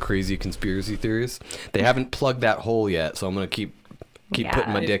loophole for crazy conspiracy theories. They haven't plugged that hole yet, so I'm gonna keep Yeah.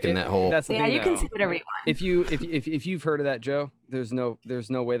 putting my dick in that hole. That's the Yeah, thing, you can though. say whatever you want. If you've heard of that, Joe, there's no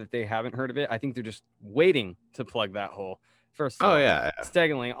way that they haven't heard of it. I think they're just waiting to plug that hole. First of Oh all. yeah,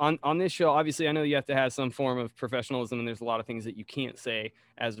 Secondly, on this show, obviously, I know you have to have some form of professionalism, and there's a lot of things that you can't say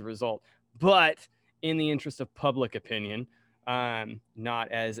as a result. But in the interest of public opinion,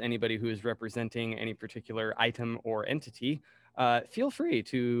 not as anybody who is representing any particular item or entity, feel free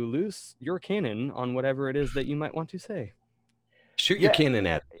to loose your cannon on whatever it is that you might want to say. shoot your Yeah. cannon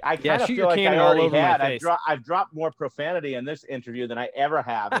at. I Yeah, kind of shoot feel your like I cannon all already over my had. face. I've dropped more profanity in this interview than I ever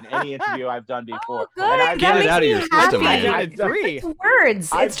have in any interview I've done before. Good. And I've Get that it makes out of me your system, happy. man. I did three. It's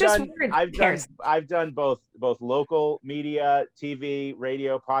words. I've It's just done, words. I've Who done cares? I've done both local media, TV,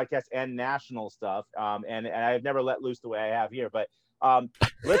 radio, podcast, and national stuff. And I've never let loose the way I have here. But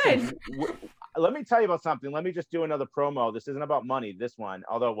listen, let me tell you about something. Let me just do another promo. This isn't about money, this one,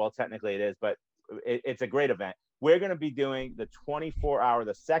 although well technically it is, but it's a great event. We're going to be doing the 24-hour,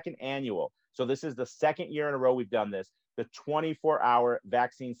 the second annual. So this is the second year in a row we've done this. The 24-hour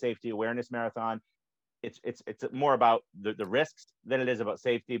vaccine safety awareness marathon. It's more about the risks than it is about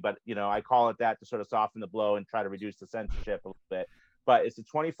safety, but I call it that to sort of soften the blow and try to reduce the censorship a little bit. But it's a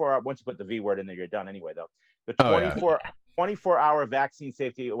 24-hour. Once you put the V word in there, you're done anyway, though. The 24-hour vaccine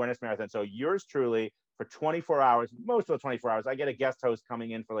safety awareness marathon. So yours truly for 24 hours, most of the 24 hours. I get a guest host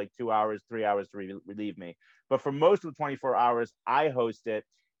coming in for like 2 hours, 3 hours to relieve me. But for most of the 24 hours, I host it,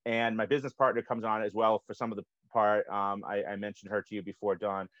 and my business partner comes on as well for some of the part. I mentioned her to you before,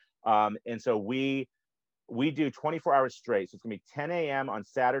 Dawn. And so we do 24 hours straight. So it's gonna be 10 a.m. on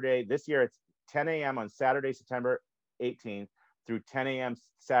Saturday. This year it's 10 a.m. on Saturday, September 18th through 10 a.m.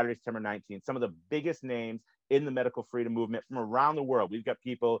 Saturday, September 19th. Some of the biggest names in the medical freedom movement from around the world. We've got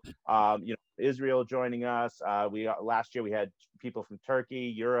people, Israel joining us. Last year we had people from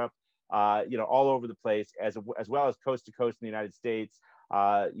Turkey, Europe, all over the place, as well as coast to coast in the United States.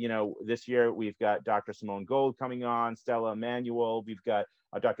 This year we've got Dr. Simone Gold coming on, Stella Emanuel. We've got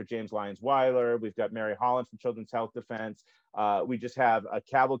Dr. James Lyons-Weiler. We've got Mary Holland from Children's Health Defense. We just have a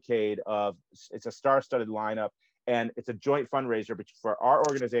cavalcade it's a star-studded lineup, and it's a joint fundraiser for our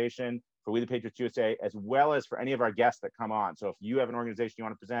organization, for We the Patriots USA, as well as for any of our guests that come on. So if you have an organization you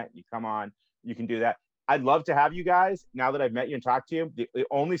want to present, you come on, you can do that. I'd love to have you guys. Now that I've met you and talked to you, the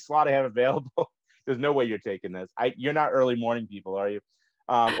only slot I have available, there's no way you're taking this. You're not early morning people, are you?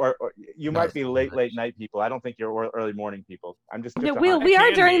 Or you might be late night people. I don't think you're early morning people. I'm just Yeah, we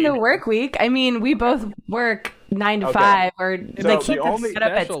are during the work week. I mean, we both work 9 to 5, or So the kids the have only get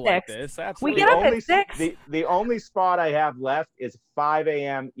up at 6. Special like this, We absolutely. get up at 6. The only spot I have left is 5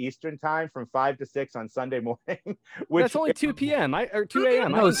 a.m. Eastern time from 5 to 6 on Sunday morning. Which That's only 2 p.m. or 2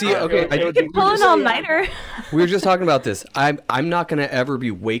 a.m. No, see, okay, It would be- Pull an all-nighter. We were just talking about this. I'm not going to ever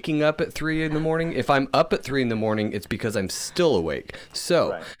be waking up at 3 in the morning. If I'm up at 3 in the morning, it's because I'm still awake. So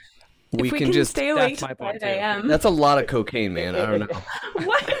Right. we If we can just. stay awake that's my till point, 5 too. a.m. That's a lot of cocaine, man. I don't know.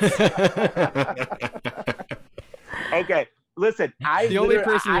 What? Okay, listen. The only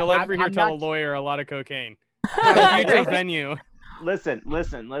person you'll ever hear tell a lawyer a lot of cocaine. Future venue. Listen.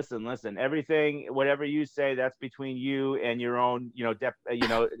 Everything, whatever you say, that's between you and your own,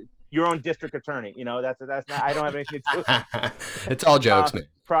 your own district attorney. That's not. I don't have anything to do. It's all jokes, man.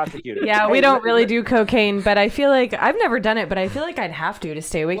 Prosecutor. Yeah, we Hey, don't really do cocaine, but I feel like I've never done it, but I feel like I'd have to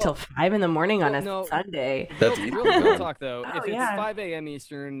stay awake till 5 in the morning on a no. Sunday. That's Real talk though. Oh, If it's yeah. 5 a.m.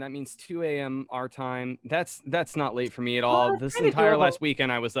 Eastern, that means 2 a.m. our time. That's not late for me at all. Well, This kinda entire doable. last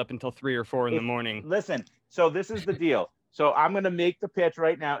weekend, I was up until 3 or 4 in the If- morning. Listen. So this is the deal. So I'm going to make the pitch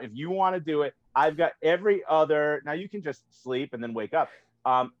right now. If you want to do it, I've got every other. Now you can just sleep and then wake up.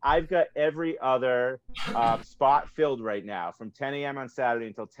 I've got every other spot filled right now from 10 a.m. on Saturday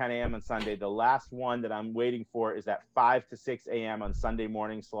until 10 a.m. on Sunday. The last one that I'm waiting for is that 5 to 6 a.m. on Sunday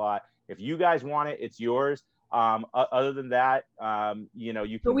morning slot. If you guys want it, it's yours. Other than that, you know,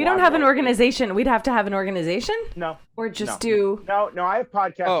 you can. But we don't watch have an it. organization. We'd have to have an organization, No. or just No. do. No, I have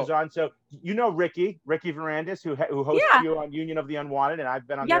podcasters Oh. on. So you know Ricky Verandis, who hosts Yeah. you on Union of the Unwanted, and I've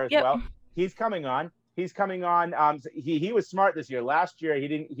been on Yep, there as yep. well. He's coming on. He was smart this year. Last year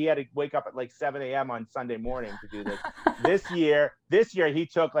he had to wake up at like 7 a.m. on Sunday morning to do this. This year he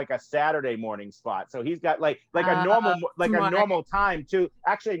took like a Saturday morning slot. So he's got like a smart. normal time too.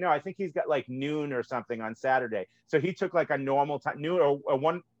 Actually, no, I think he's got like noon or something on Saturday. So he took like a normal time, noon or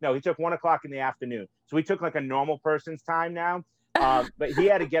one. No, he took 1 o'clock in the afternoon. So he took like a normal person's time now. But he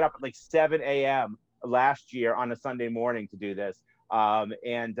had to get up at like 7 a.m. last year on a Sunday morning to do this.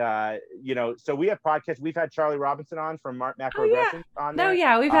 You know, so we have podcasts. We've had Charlie Robinson on from Macro Aggression on there. No,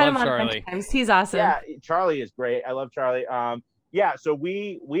 yeah, we've had love him on Charlie. many times. He's awesome. Yeah, Charlie is great. I love Charlie. Yeah, so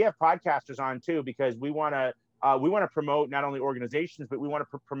we have podcasters on too because we want to promote not only organizations but we want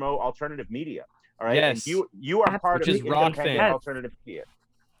to promote alternative media. All right, Yes. and you are part Which of is the Rockfin. independent alternative media.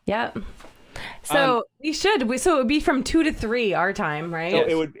 Yeah. So so it would be from 2 to 3 our time, right? So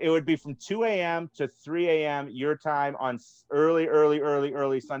it would be from 2 a.m. to 3 a.m. your time on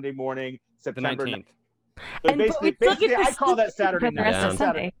early Sunday morning, The September 19th. So And- but we still get to I call that sleep Saturday for the rest night. of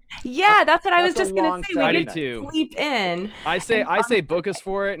Saturday. Sunday. Yeah, that's what I was That's just a gonna long say. Saturday We night. get to sleep in. I say book us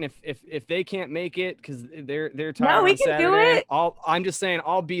for it, and if they can't make it because they're tired No, we on can do Saturday, it. I'm just saying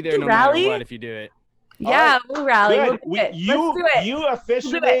I'll be there You no rally? matter what if you do it. Yeah, we'll rally. Good. We'll do it. You Let's do it. you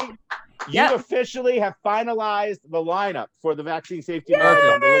officially We'll do Yep. officially have finalized the lineup for the vaccine safety Yay!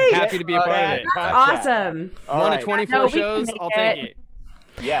 marathon. The legit Happy to be a part of bad it. podcast. Awesome. All One right. of 24 No, we can shows, make I'll it. take it.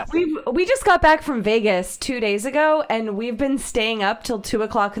 Yes. We just got back from Vegas 2 days ago, and we've been staying up till 2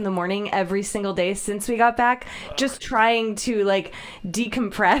 o'clock in the morning every single day since we got back, just trying to like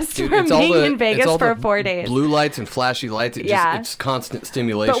decompress Dude, from it's all being the- in it's Vegas all for the 4 days. Blue lights and flashy lights. Yeah. It's constant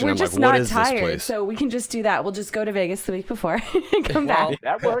stimulation. But we're I'm just like, what not is tired, this place? so we can just do that. We'll just go to Vegas the week before and come Well, back.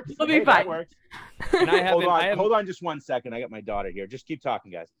 That works. We'll be Hey, fine. that works. And I haven't, Hold on just 1 second. I got my daughter here. Just keep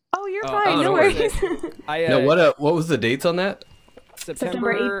talking, guys. Oh, you're Oh, fine. oh, No no worries. I What was the dates on that?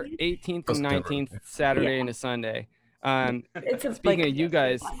 September 18th and September. 19th, Saturday into Sunday. It's a, Speaking like, of you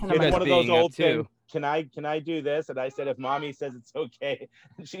guys, less than you a It's guys month. one of those being up old things. too. Can I do this? And I said, if mommy says it's okay,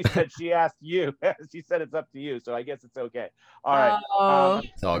 and she said she asked you. She said it's up to you, so I guess it's okay. All right. Oh.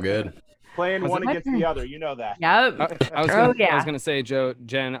 It's all good. Playing Was one it- against the other, you know that. Yep. I was Oh, gonna, I yeah. was gonna say,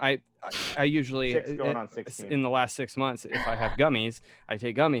 Jen, I usually 6 going on 16. in the last 6 months, if I have gummies, I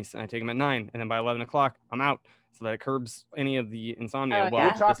take gummies and I take them at 9, and then by 11 o'clock, I'm out, so that it curbs any of the insomnia. Oh, Well, We're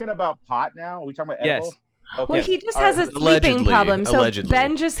yeah. talking about pot now. Are we talking about Yes. edibles? Okay. Well, he just All has right. a sleeping Allegedly, problem. So allegedly.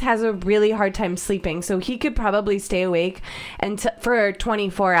 Ben just has a really hard time sleeping. So he could probably stay awake and for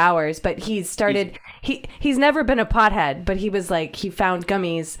 24 hours. But he's started. He's never been a pothead, but he was like he found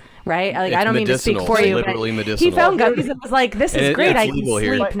gummies, right? Like It's I don't mean to speak medicinal. for It's you, but literally he medicinal. found gummies and was like, "This And is it- great. it's I can legal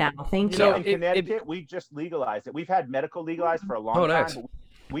here. sleep now. Thank You you." know, in It- Connecticut, we just legalized it. We've had medical legalized for a long Oh, nice. time.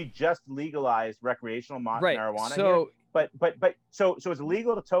 But we just legalized recreational right. marijuana here. So So it's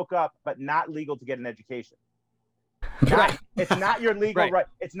legal to toke up, but not legal to get an education. right. It's not your legal Right. right.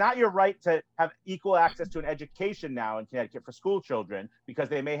 It's not your right to have equal access to an education now in Connecticut for school children because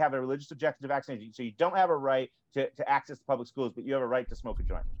they may have a religious objection to vaccination. So you don't have a right to access the public schools, but you have a right to smoke a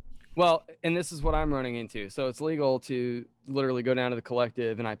joint. Well, and this is what I'm running into. So it's legal to literally go down to the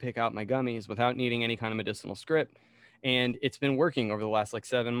collective and I pick out my gummies without needing any kind of medicinal script. And it's been working over the last like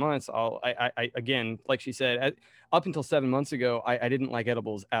 7 months. I again, like she said, up until 7 months ago, I didn't like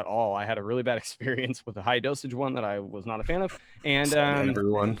edibles at all. I had a really bad experience with a high dosage one that I was not a fan of. And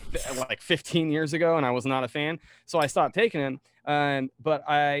Everyone. like 15 years ago, and I was not a fan. So I stopped taking them. But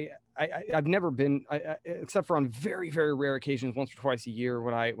I've never been, except for on very, very rare occasions, once or twice a year,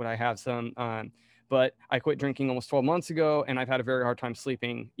 would I have some. But I quit drinking almost 12 months ago, and I've had a very hard time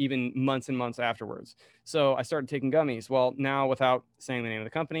sleeping, even months and months afterwards. So I started taking gummies. Well, now without saying the name of the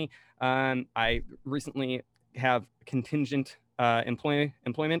company, I recently have contingent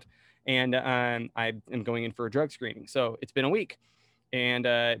employment, and I am going in for a drug screening. So it's been a week, and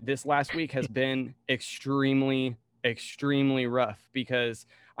this last week has been extremely rough because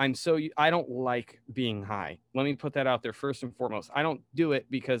I don't like being high. Let me put that out there first and foremost. I don't do it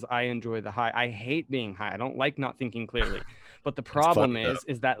because I enjoy the high. I hate being high. I don't like not thinking clearly. But the problem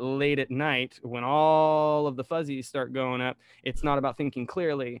is that late at night when all of the fuzzies start going up, it's not about thinking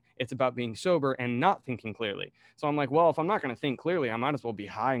clearly. It's about being sober and not thinking clearly. So I'm like, well, if I'm not going to think clearly, I might as well be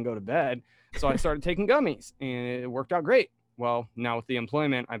high and go to bed. So I started taking gummies and it worked out great. well, now with the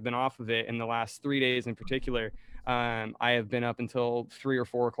employment, I've been off of it in the last 3 days in particular. I have been up until 3 or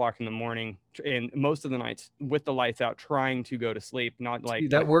 4 o'clock in the morning, and most of the nights with the lights out, trying to go to sleep. Not like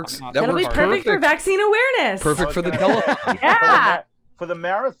That works. not That That'll be works perfect for perfect. vaccine awareness. Perfect for the I was gonna telephone. say, Yeah. For the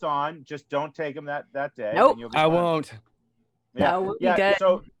marathon, just don't take them that day. Nope. and you'll be I fine. won't. Yeah, No, we'll be yeah. good.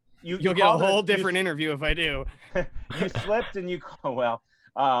 So you'll get a called it whole different interview if I do. You slipped and you well.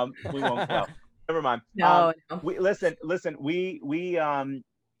 We won't. Well, never mind. No, We listen.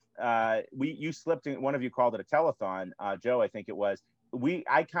 You slipped in. One of you called it a telethon. Joe, I think it was.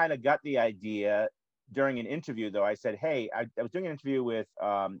 I kind of got the idea during an interview, though. I said, hey, I was doing an interview with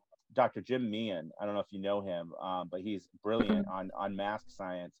Dr. Jim Meehan. I don't know if you know him, but he's brilliant on mask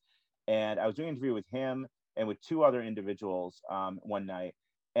science. And I was doing an interview with him and with 2 other individuals one night.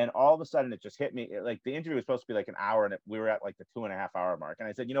 And all of a sudden it just hit me. Like the interview was supposed to be like an hour and we were at like the 2.5 hour mark. And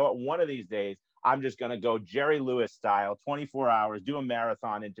I said, you know what? One of these days I'm just going to go Jerry Lewis style, 24 hours, do a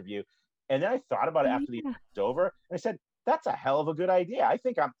marathon interview. And then I thought about it after the interview was over. And I said, that's a hell of a good idea. I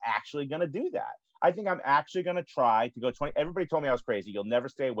think I'm actually going to do that. I think I'm actually going to try to go 20. Everybody told me I was crazy. You'll never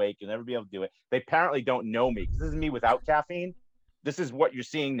stay awake. You'll never be able to do it. They apparently don't know me because this is me without caffeine. This is what you're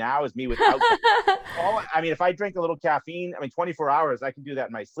seeing now is me without caffeine. I mean, if I drink a little caffeine, 24 hours, I can do that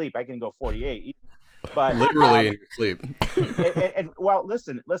in my sleep. I can go 48. But Literally in your sleep. well,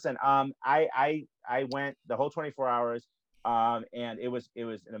 listen. I went the whole 24 hours, and it was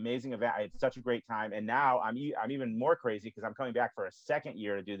an amazing event. I had such a great time, and now I'm even more crazy because I'm coming back for a second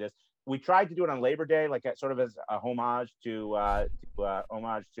year to do this. We tried to do it on Labor Day, like sort of as a homage to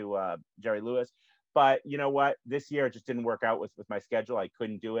Jerry Lewis. But you know what? This year it just didn't work out with my schedule. I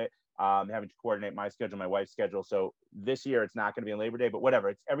couldn't do it. Having to coordinate my schedule, my wife's schedule. So this year it's not going to be on Labor Day, but whatever.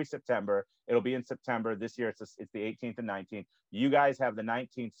 It's every September. It'll be in September. This year it's the 18th and 19th. You guys have the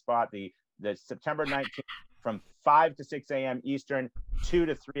 19th spot, the September 19th from 5 to 6 a.m. Eastern, 2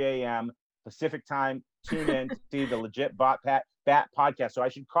 to 3 a.m. Pacific time. Tune in to see the Legit Bat podcast. So I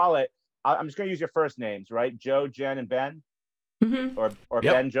should call it. I'm just going to use your first names, right? Joe, Jen, and Ben. Mhm. Or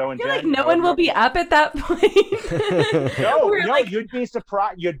Yep. Ben, Joe, and I feel Jen. like no one will be up at that point. No, We're like- you'd be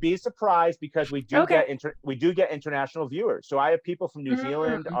surprised. You'd be surprised because we do Okay. get international viewers. So I have people from New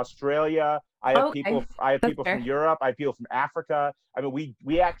Zealand, Australia. I have Okay. people That's from fair. Europe. I have people from Africa. I mean,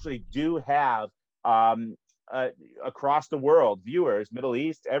 we actually do have across the world viewers, Middle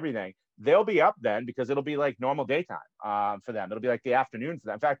East, everything. They'll be up then because it'll be like normal daytime for them. It'll be like the afternoon for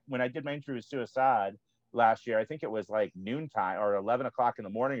them. In fact, when I did my interview with Suicide last year, I think it was like noontime or 11 o'clock in the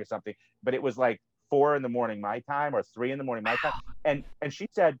morning or something, but it was like 4 in the morning my time or 3 in the morning my time. And she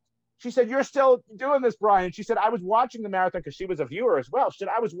said, you're still doing this, Brian. She said, I was watching the marathon because she was a viewer as well. She said,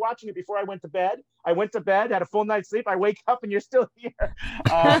 I was watching it before I went to bed. I went to bed, had a full night's sleep. I wake up and you're still here.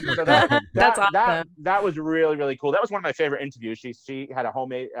 So That's awesome. that was really, really cool. That was one of my favorite interviews. She had a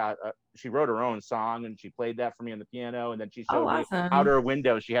homemade, she wrote her own song and she played that for me on the piano. And then she showed me awesome. out her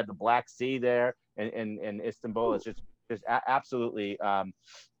window. She had the Black Sea there in Istanbul. It's just absolutely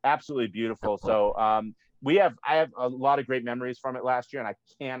beautiful. So I have a lot of great memories from it last year, and I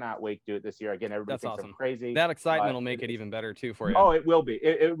cannot wait to do it this year. Again, everybody That's thinks awesome. I'm crazy. That excitement but will make it even better too for you. Oh, it will be.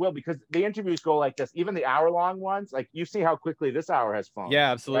 It will, because the interviews go like this. Even the hour-long ones, like you see how quickly this hour has flown.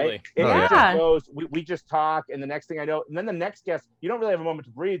 Yeah, absolutely. Right? It Oh, just yeah. goes. We just talk, and the next thing I know, and then the next guest, you don't really have a moment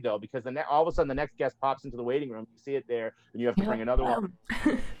to breathe though, because all of a sudden the next guest pops into the waiting room. You see it there, and you have to bring another one.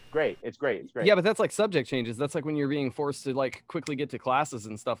 Great. It's great. Yeah, but that's like subject changes. That's like when you're being forced to like quickly get to classes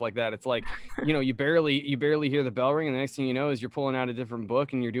and stuff like that. It's like, you barely hear the bell ring, and the next thing you know is you're pulling out a different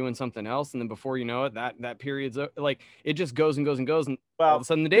book and you're doing something else, and then before you know it, that period's like it just goes and goes and goes, and all of a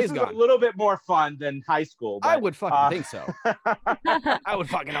sudden the this day's is gone. a little bit more fun than high school. I but, would fucking think so. I would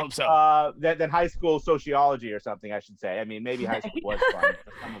fucking hope so. Than high school sociology or something, I should say. I mean, maybe high school was fun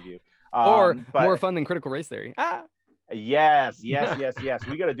for some of you. Or but more fun than critical race theory. Yes. We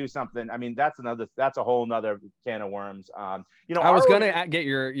got to do something. I mean, that's a whole nother can of worms. I was gonna get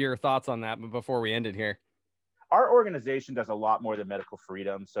your thoughts on that, but before we ended here. Our organization does a lot more than medical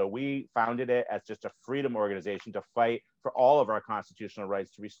freedom. So we founded it as just a freedom organization to fight for all of our constitutional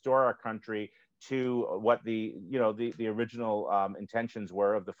rights, to restore our country to what the original intentions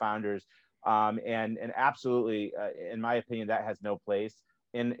were of the founders. And absolutely, in my opinion, that has no place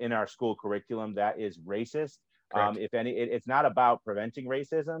in our school curriculum. That is racist. If any, it's not about preventing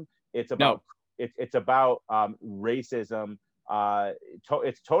racism. It's about it's about racism.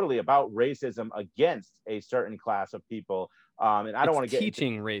 It's totally about racism against a certain class of people. And I don't want to get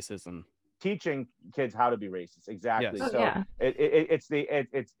teaching racism. Teaching kids how to be racist. Exactly. Yes. So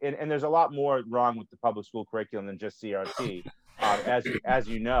and there's a lot more wrong with the public school curriculum than just CRT, as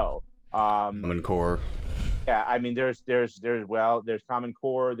you know. Common Core. Yeah, I mean, there's Common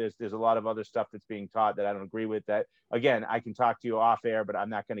Core. There's a lot of other stuff that's being taught that I don't agree with. That again, I can talk to you off air, but I'm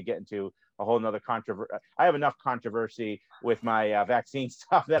not going to get into a whole nother controversy. I have enough controversy with my vaccine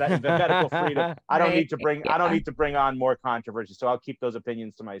stuff that the medical freedom. I don't need to bring. I don't need to bring on more controversy. So I'll keep those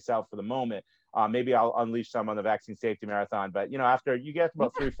opinions to myself for the moment. Maybe I'll unleash some on the vaccine safety marathon. But after you get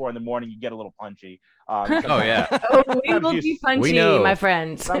about 3-4 in the morning, you get a little punchy. Oh yeah. Oh, we will be punchy, my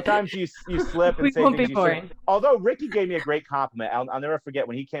friends. Sometimes you slip and We say won't things be you boring. shouldn't. Although Ricky gave me a great compliment. I'll never forget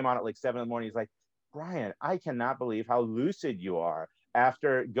when he came on at like 7 in the morning. He's like, Brian, I cannot believe how lucid you are.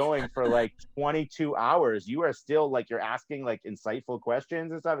 After going for like 22 hours, you are still like, you're asking like insightful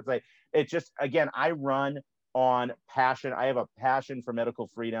questions and stuff. It's like, it's just, again, I run on passion. I have a passion for medical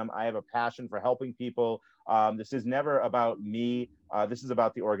freedom. I have a passion for helping people. This is never about me. This is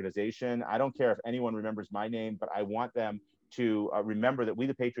about the organization. I don't care if anyone remembers my name, but I want them to remember that We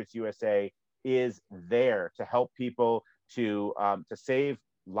the Patriots USA is there to help people, to save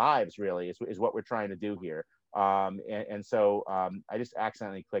lives, really, is what we're trying to do here. So I just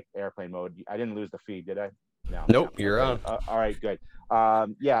accidentally clicked airplane mode. I didn't lose the feed, did I? No. Nope, you're on. All right, good.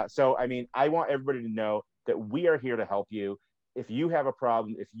 Yeah, so I mean, I want everybody to know that we are here to help you. If you have a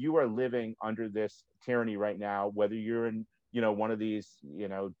problem, if you are living under this tyranny right now, whether you're in one of these,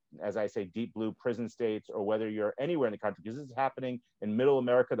 as I say, deep blue prison states, or whether you're anywhere in the country, because this is happening in middle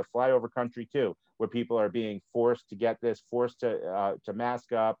America, the flyover country too, where people are being forced to get this, forced to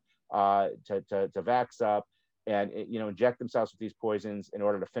mask up, to vax up, and inject themselves with these poisons in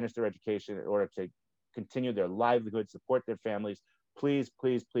order to finish their education, in order to continue their livelihood, support their families. Please,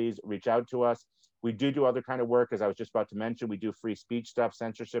 please, please reach out to us. We do other kind of work, as I was just about to mention. We do free speech stuff,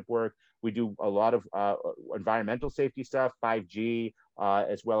 censorship work. We do a lot of environmental safety stuff, 5G,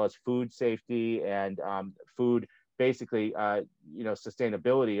 as well as food safety and food, basically,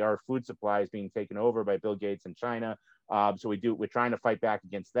 sustainability. Our food supply is being taken over by Bill Gates in China. So we're trying to fight back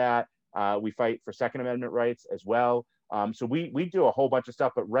against that. We fight for Second Amendment rights as well. So we do a whole bunch of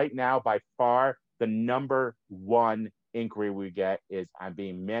stuff, but right now, by far, the number one inquiry we get is, I'm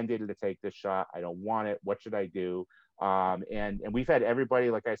being mandated to take this shot. I don't want it. What should I do? And we've had everybody,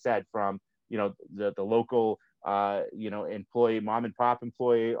 like I said, from the local employee, mom and pop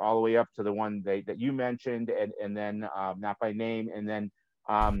employee, all the way up to the one that you mentioned, and then not by name, and then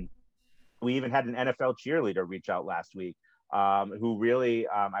we even had an NFL cheerleader reach out last week, who really,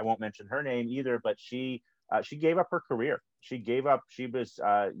 I won't mention her name either, but she gave up her career. She was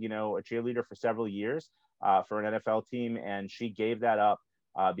a cheerleader for several years for an NFL team, and she gave that up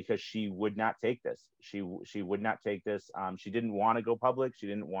because she would not take this. She would not take this. She didn't want to go public. She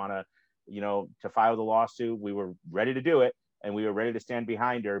didn't want to file the lawsuit. We were ready to do it, and we were ready to stand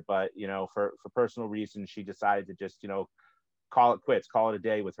behind her. But for personal reasons, she decided to just call it quits, call it a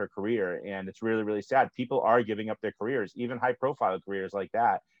day with her career. And it's really, really sad. People are giving up their careers, even high profile careers like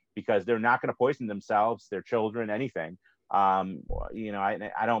that, because they're not going to poison themselves, their children, anything. Ruin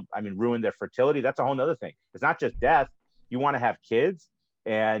their fertility. That's a whole nother thing. It's not just death. You want to have kids,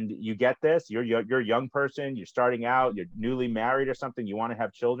 and you get this. You're a young person. You're starting out. You're newly married or something. You want to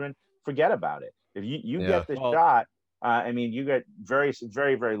have children. Forget about it. If you get the shot, you get very,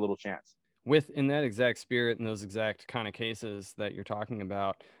 very, very little chance. In that exact spirit, in those exact kind of cases that you're talking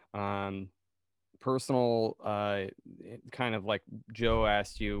about, personal, kind of like Joe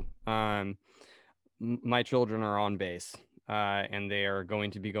asked you, my children are on base, and they are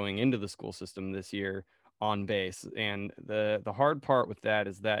going to be going into the school system this year on base. And the hard part with that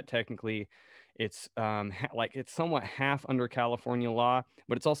is that technically it's it's somewhat half under California law,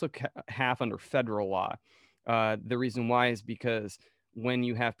 but it's also half under federal law. The reason why is because when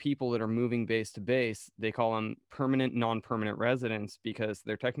you have people that are moving base to base, they call them permanent, non-permanent residents, because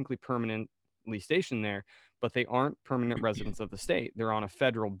they're technically permanently stationed there, but they aren't permanent residents of the state. They're on a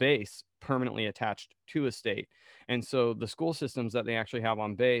federal base permanently attached to a state. And so the school systems that they actually have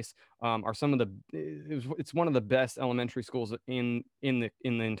on base are some of it's one of the best elementary schools in the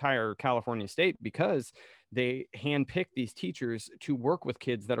entire California state, because they handpick these teachers to work with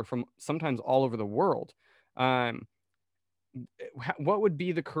kids that are from sometimes all over the world. What would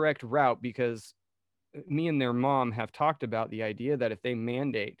be the correct route? Because me and their mom have talked about the idea that if they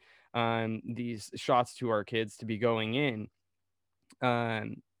mandate these shots to our kids to be going in,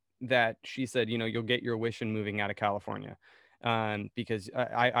 that she said, you'll get your wish in moving out of California, because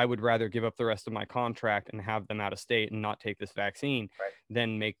I would rather give up the rest of my contract and have them out of state and not take this vaccine, right,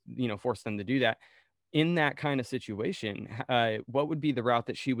 than force them to do that. In that kind of situation, what would be the route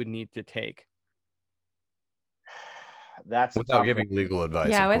that she would need to take? That's a Without tough giving one. legal advice.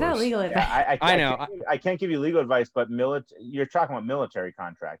 Yeah, of without course. legal advice. Yeah, I know. I can't give you legal advice, but you're talking about military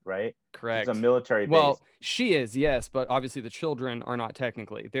contract, right? Correct. It's a military base. Well, she is, yes, but obviously the children are not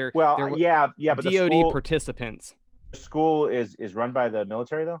technically. They're Well, yeah, but the DoD participants. school is run by the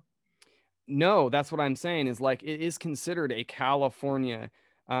military though. No, that's what I'm saying. Is like it is considered a California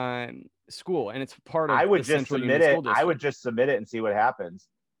school, and it's part of. I would the just Central submit Union it. School District. I would just submit it and see what happens.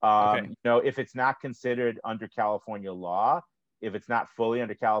 Okay. If it's not considered under California law, if it's not fully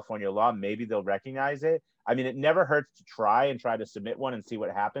under California law, maybe they'll recognize it. I mean, it never hurts to try to submit one and see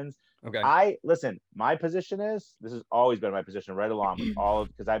what happens. Okay. Listen, my position is, this has always been my position right along with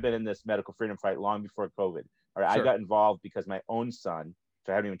because I've been in this medical freedom fight long before COVID. All right. Sure. I got involved because my own son,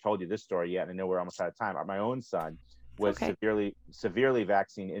 so I haven't even told you this story yet, and I know we're almost out of time. My own son was severely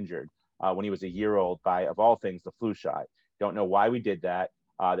vaccine injured when he was a year old by, of all things, the flu shot. Don't know why we did that.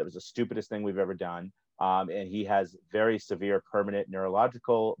 That was the stupidest thing we've ever done. And he has very severe permanent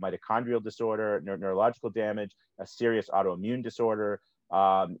neurological mitochondrial disorder, neurological damage, a serious autoimmune disorder.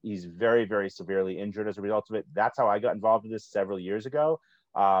 He's very, very severely injured as a result of it. That's how I got involved in this several years ago.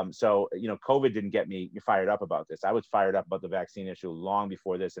 So, COVID didn't get me fired up about this. I was fired up about the vaccine issue long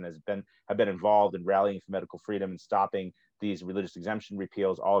before this, and have been involved in rallying for medical freedom and stopping these religious exemption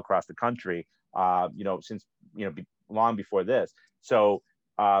repeals all across the country, since, long before this. So,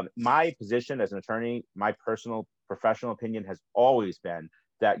 my position as an attorney, my personal professional opinion has always been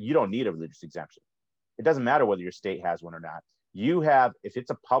that you don't need a religious exemption. It doesn't matter whether your state has one or not. You have, if it's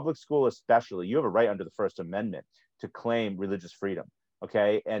a public school especially, you have a right under the First Amendment to claim religious freedom.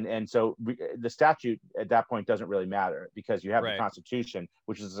 Okay. And so the statute at that point doesn't really matter because you have the Constitution,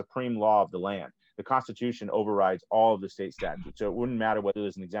 which is the supreme law of the land. The Constitution overrides all of the state statutes. So it wouldn't matter whether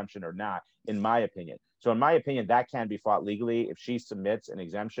there's an exemption or not, in my opinion. So in my opinion, that can be fought legally. If she submits an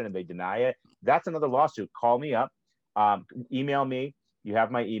exemption and they deny it, that's another lawsuit. Call me up, email me. You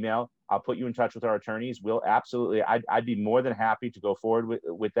have my email. I'll put you in touch with our attorneys. We'll absolutely, I'd be more than happy to go forward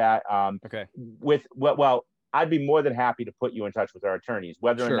with that. Okay. I'd be more than happy to put you in touch with our attorneys,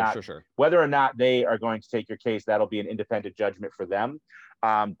 whether or not they are going to take your case. That'll be an independent judgment for them.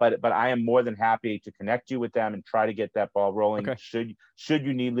 But I am more than happy to connect you with them and try to get that ball rolling. Okay. Should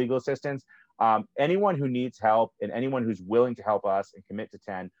you need legal assistance, anyone who needs help and anyone who's willing to help us and commit to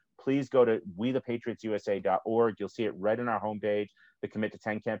 10, please go to wethepatriotsusa.org. You'll see it right on our homepage, the Commit to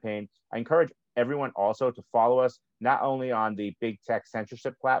 10 campaign. I encourage everyone also to follow us, not only on the big tech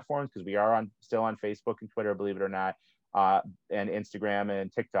censorship platforms, because we are still on Facebook and Twitter, believe it or not, and Instagram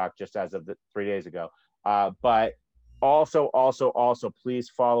and TikTok, just as of 3 days ago. But also,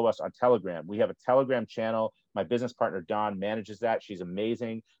 please follow us on Telegram. We have a Telegram channel. My business partner, Dawn, manages that. She's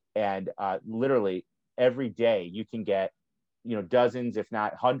amazing. And literally every day you can get dozens, if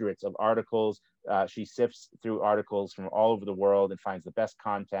not hundreds of articles. She sifts through articles from all over the world and finds the best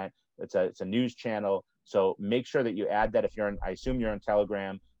content. It's a news channel. So make sure that you add that. I assume you're on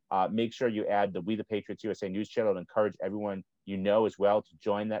Telegram, make sure you add the We the Patriots USA news channel and encourage everyone as well to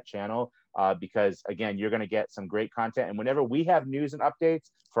join that channel because again, you're going to get some great content. And whenever we have news and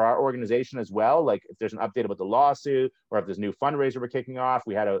updates for our organization as well, like if there's an update about the lawsuit or if there's new fundraiser we're kicking off,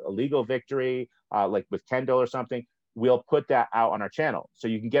 we had a legal victory like with Kendall or something, we'll put that out on our channel. So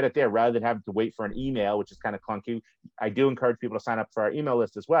you can get it there rather than having to wait for an email, which is kind of clunky. I do encourage people to sign up for our email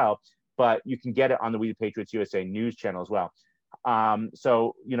list as well, but you can get it on the We the Patriots USA news channel as well.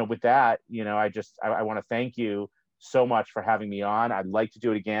 So, with that, I want to thank you so much for having me on. I'd like to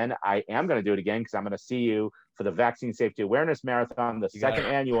do it again. I am going to do it again because I'm going to see you for the Vaccine Safety Awareness Marathon, the second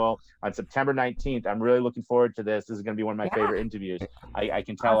annual on September 19th. I'm really looking forward to this. This is going to be one of my favorite interviews. I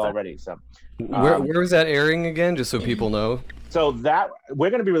can tell already. So where is that airing again? Just so people know. So that we're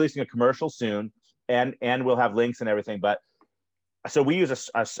going to be releasing a commercial soon and we'll have links and everything. But so we use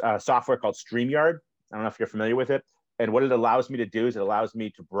a software called StreamYard. I don't know if you're familiar with it. And what it allows me to do is it allows me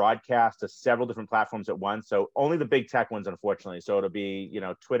to broadcast to several different platforms at once. So only the big tech ones, unfortunately. So it'll be,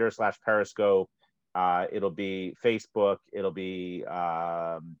 Twitter/Periscope. It'll be Facebook. It'll be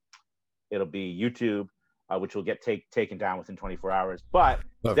YouTube, which will get taken down within 24 hours. But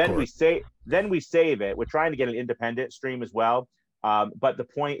then we save it. We're trying to get an independent stream as well. But the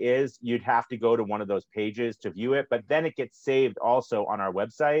point is you'd have to go to one of those pages to view it, but then it gets saved also on our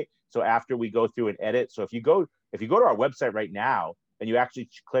website. So after we go through and edit, so if you go to our website right now and you actually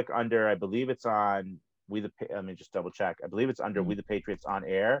click under, I believe it's on let me just double check. I believe it's under We the Patriots on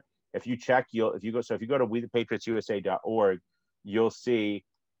Air. If you check, if you go to wethepatriotsusa.org, you'll see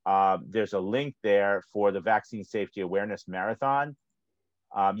there's a link there for the Vaccine Safety Awareness Marathon.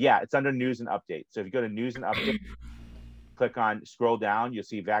 It's under News and Updates. So if you go to News and Updates, scroll down, you'll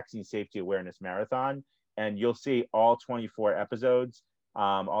see Vaccine Safety Awareness Marathon. and you'll see all 24 episodes,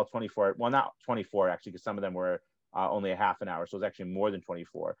 all 24, well, not 24 actually, because some of them were only a half an hour. So it was actually more than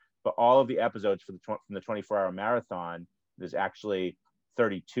 24, but all of the episodes from the 24-hour marathon, there's actually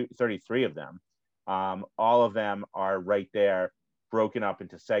 33 of them. All of them are right there, broken up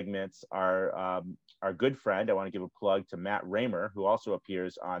into segments. Our good friend, I want to give a plug to Matt Raymer, who also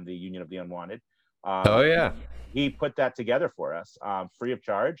appears on the Union of the Unwanted. Oh yeah, he put that together for us, free of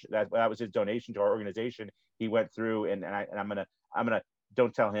charge. That was his donation to our organization. He went through, and I'm gonna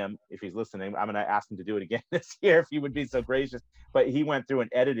don't tell him if he's listening. I'm gonna ask him to do it again this year if he would be so gracious. But he went through and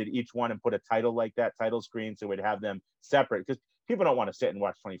edited each one and put a title like that, title screen, so we'd have them separate, because people don't want to sit and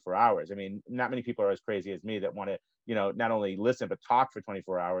watch 24 hours. I mean, not many people are as crazy as me that want to, not only listen but talk for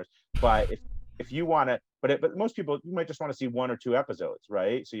 24 hours. But if you want to, but most people, you might just want to see 1 or 2 episodes,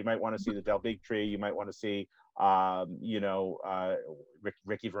 right? So you might want to see the Del Bigtree, you might want to see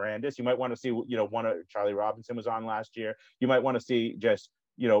Ricky Varandas, you might want to see one of Charlie Robinson was on last year, you might want to see just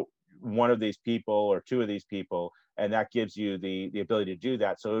one of these people or 2 of these people, and that gives you the ability to do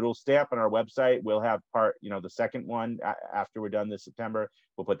that. So it'll stay up on our website. We'll have the second one after we're done this September.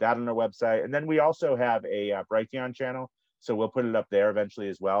 We'll put that on our website, and then we also have a Brighteon channel, so we'll put it up there eventually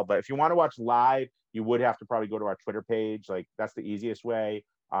as well. But if you want to watch live, you would have to probably go to our Twitter page. Like, that's the easiest way.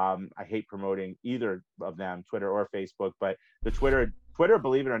 I hate promoting either of them, Twitter or Facebook, but the Twitter,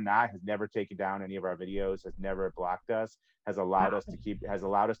 believe it or not, has never taken down any of our videos, has never blocked us, has allowed us to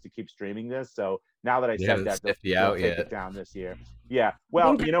keep streaming this. So now that I said that, they'll take it down this year. Yeah.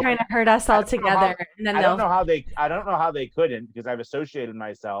 Well, trying to hurt us all together, and then I don't know how they couldn't, because I've associated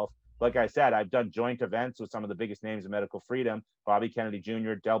myself. Like I said, I've done joint events with some of the biggest names of medical freedom: Bobby Kennedy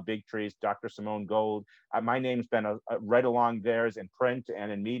Jr., Del Bigtree, Dr. Simone Gold. My name's been right along theirs in print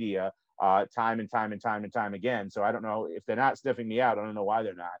and in media, time and time again. So I don't know if they're not sniffing me out. I don't know why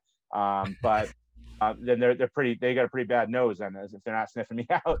they're not. But then they got a pretty bad nose on this if they're not sniffing me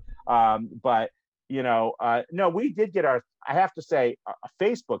out. No, we did get our. I have to say,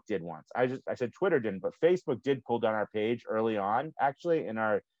 Facebook did once. I said Twitter didn't, but Facebook did pull down our page early on, actually, in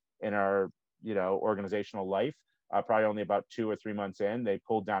our organizational life. Probably only about 2 or 3 months in, they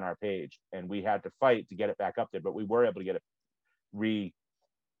pulled down our page, and we had to fight to get it back up there. But we were able to get it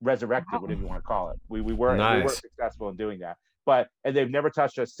resurrected, whatever you want to call it. We were successful in doing that. And they've never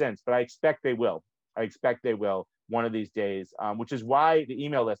touched us since. But I expect they will. One of these days, which is why the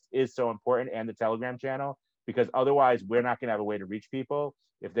email list is so important, and the Telegram channel, because otherwise we're not going to have a way to reach people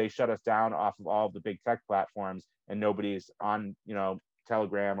if they shut us down off of all of the big tech platforms and nobody's on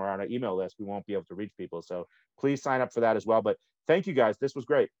Telegram or on our email list. We won't be able to reach people. So please sign up for that as well. But thank you guys. This was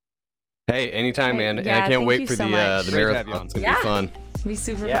great. Hey, anytime, man. Yeah, and I can't wait for so the marathon. It's gonna be fun. It'll be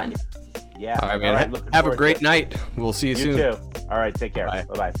super fun. Yeah. All right, man. Have a great night. We'll see you soon. You too. All right. Take care. Bye.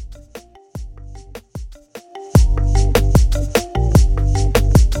 Bye-bye.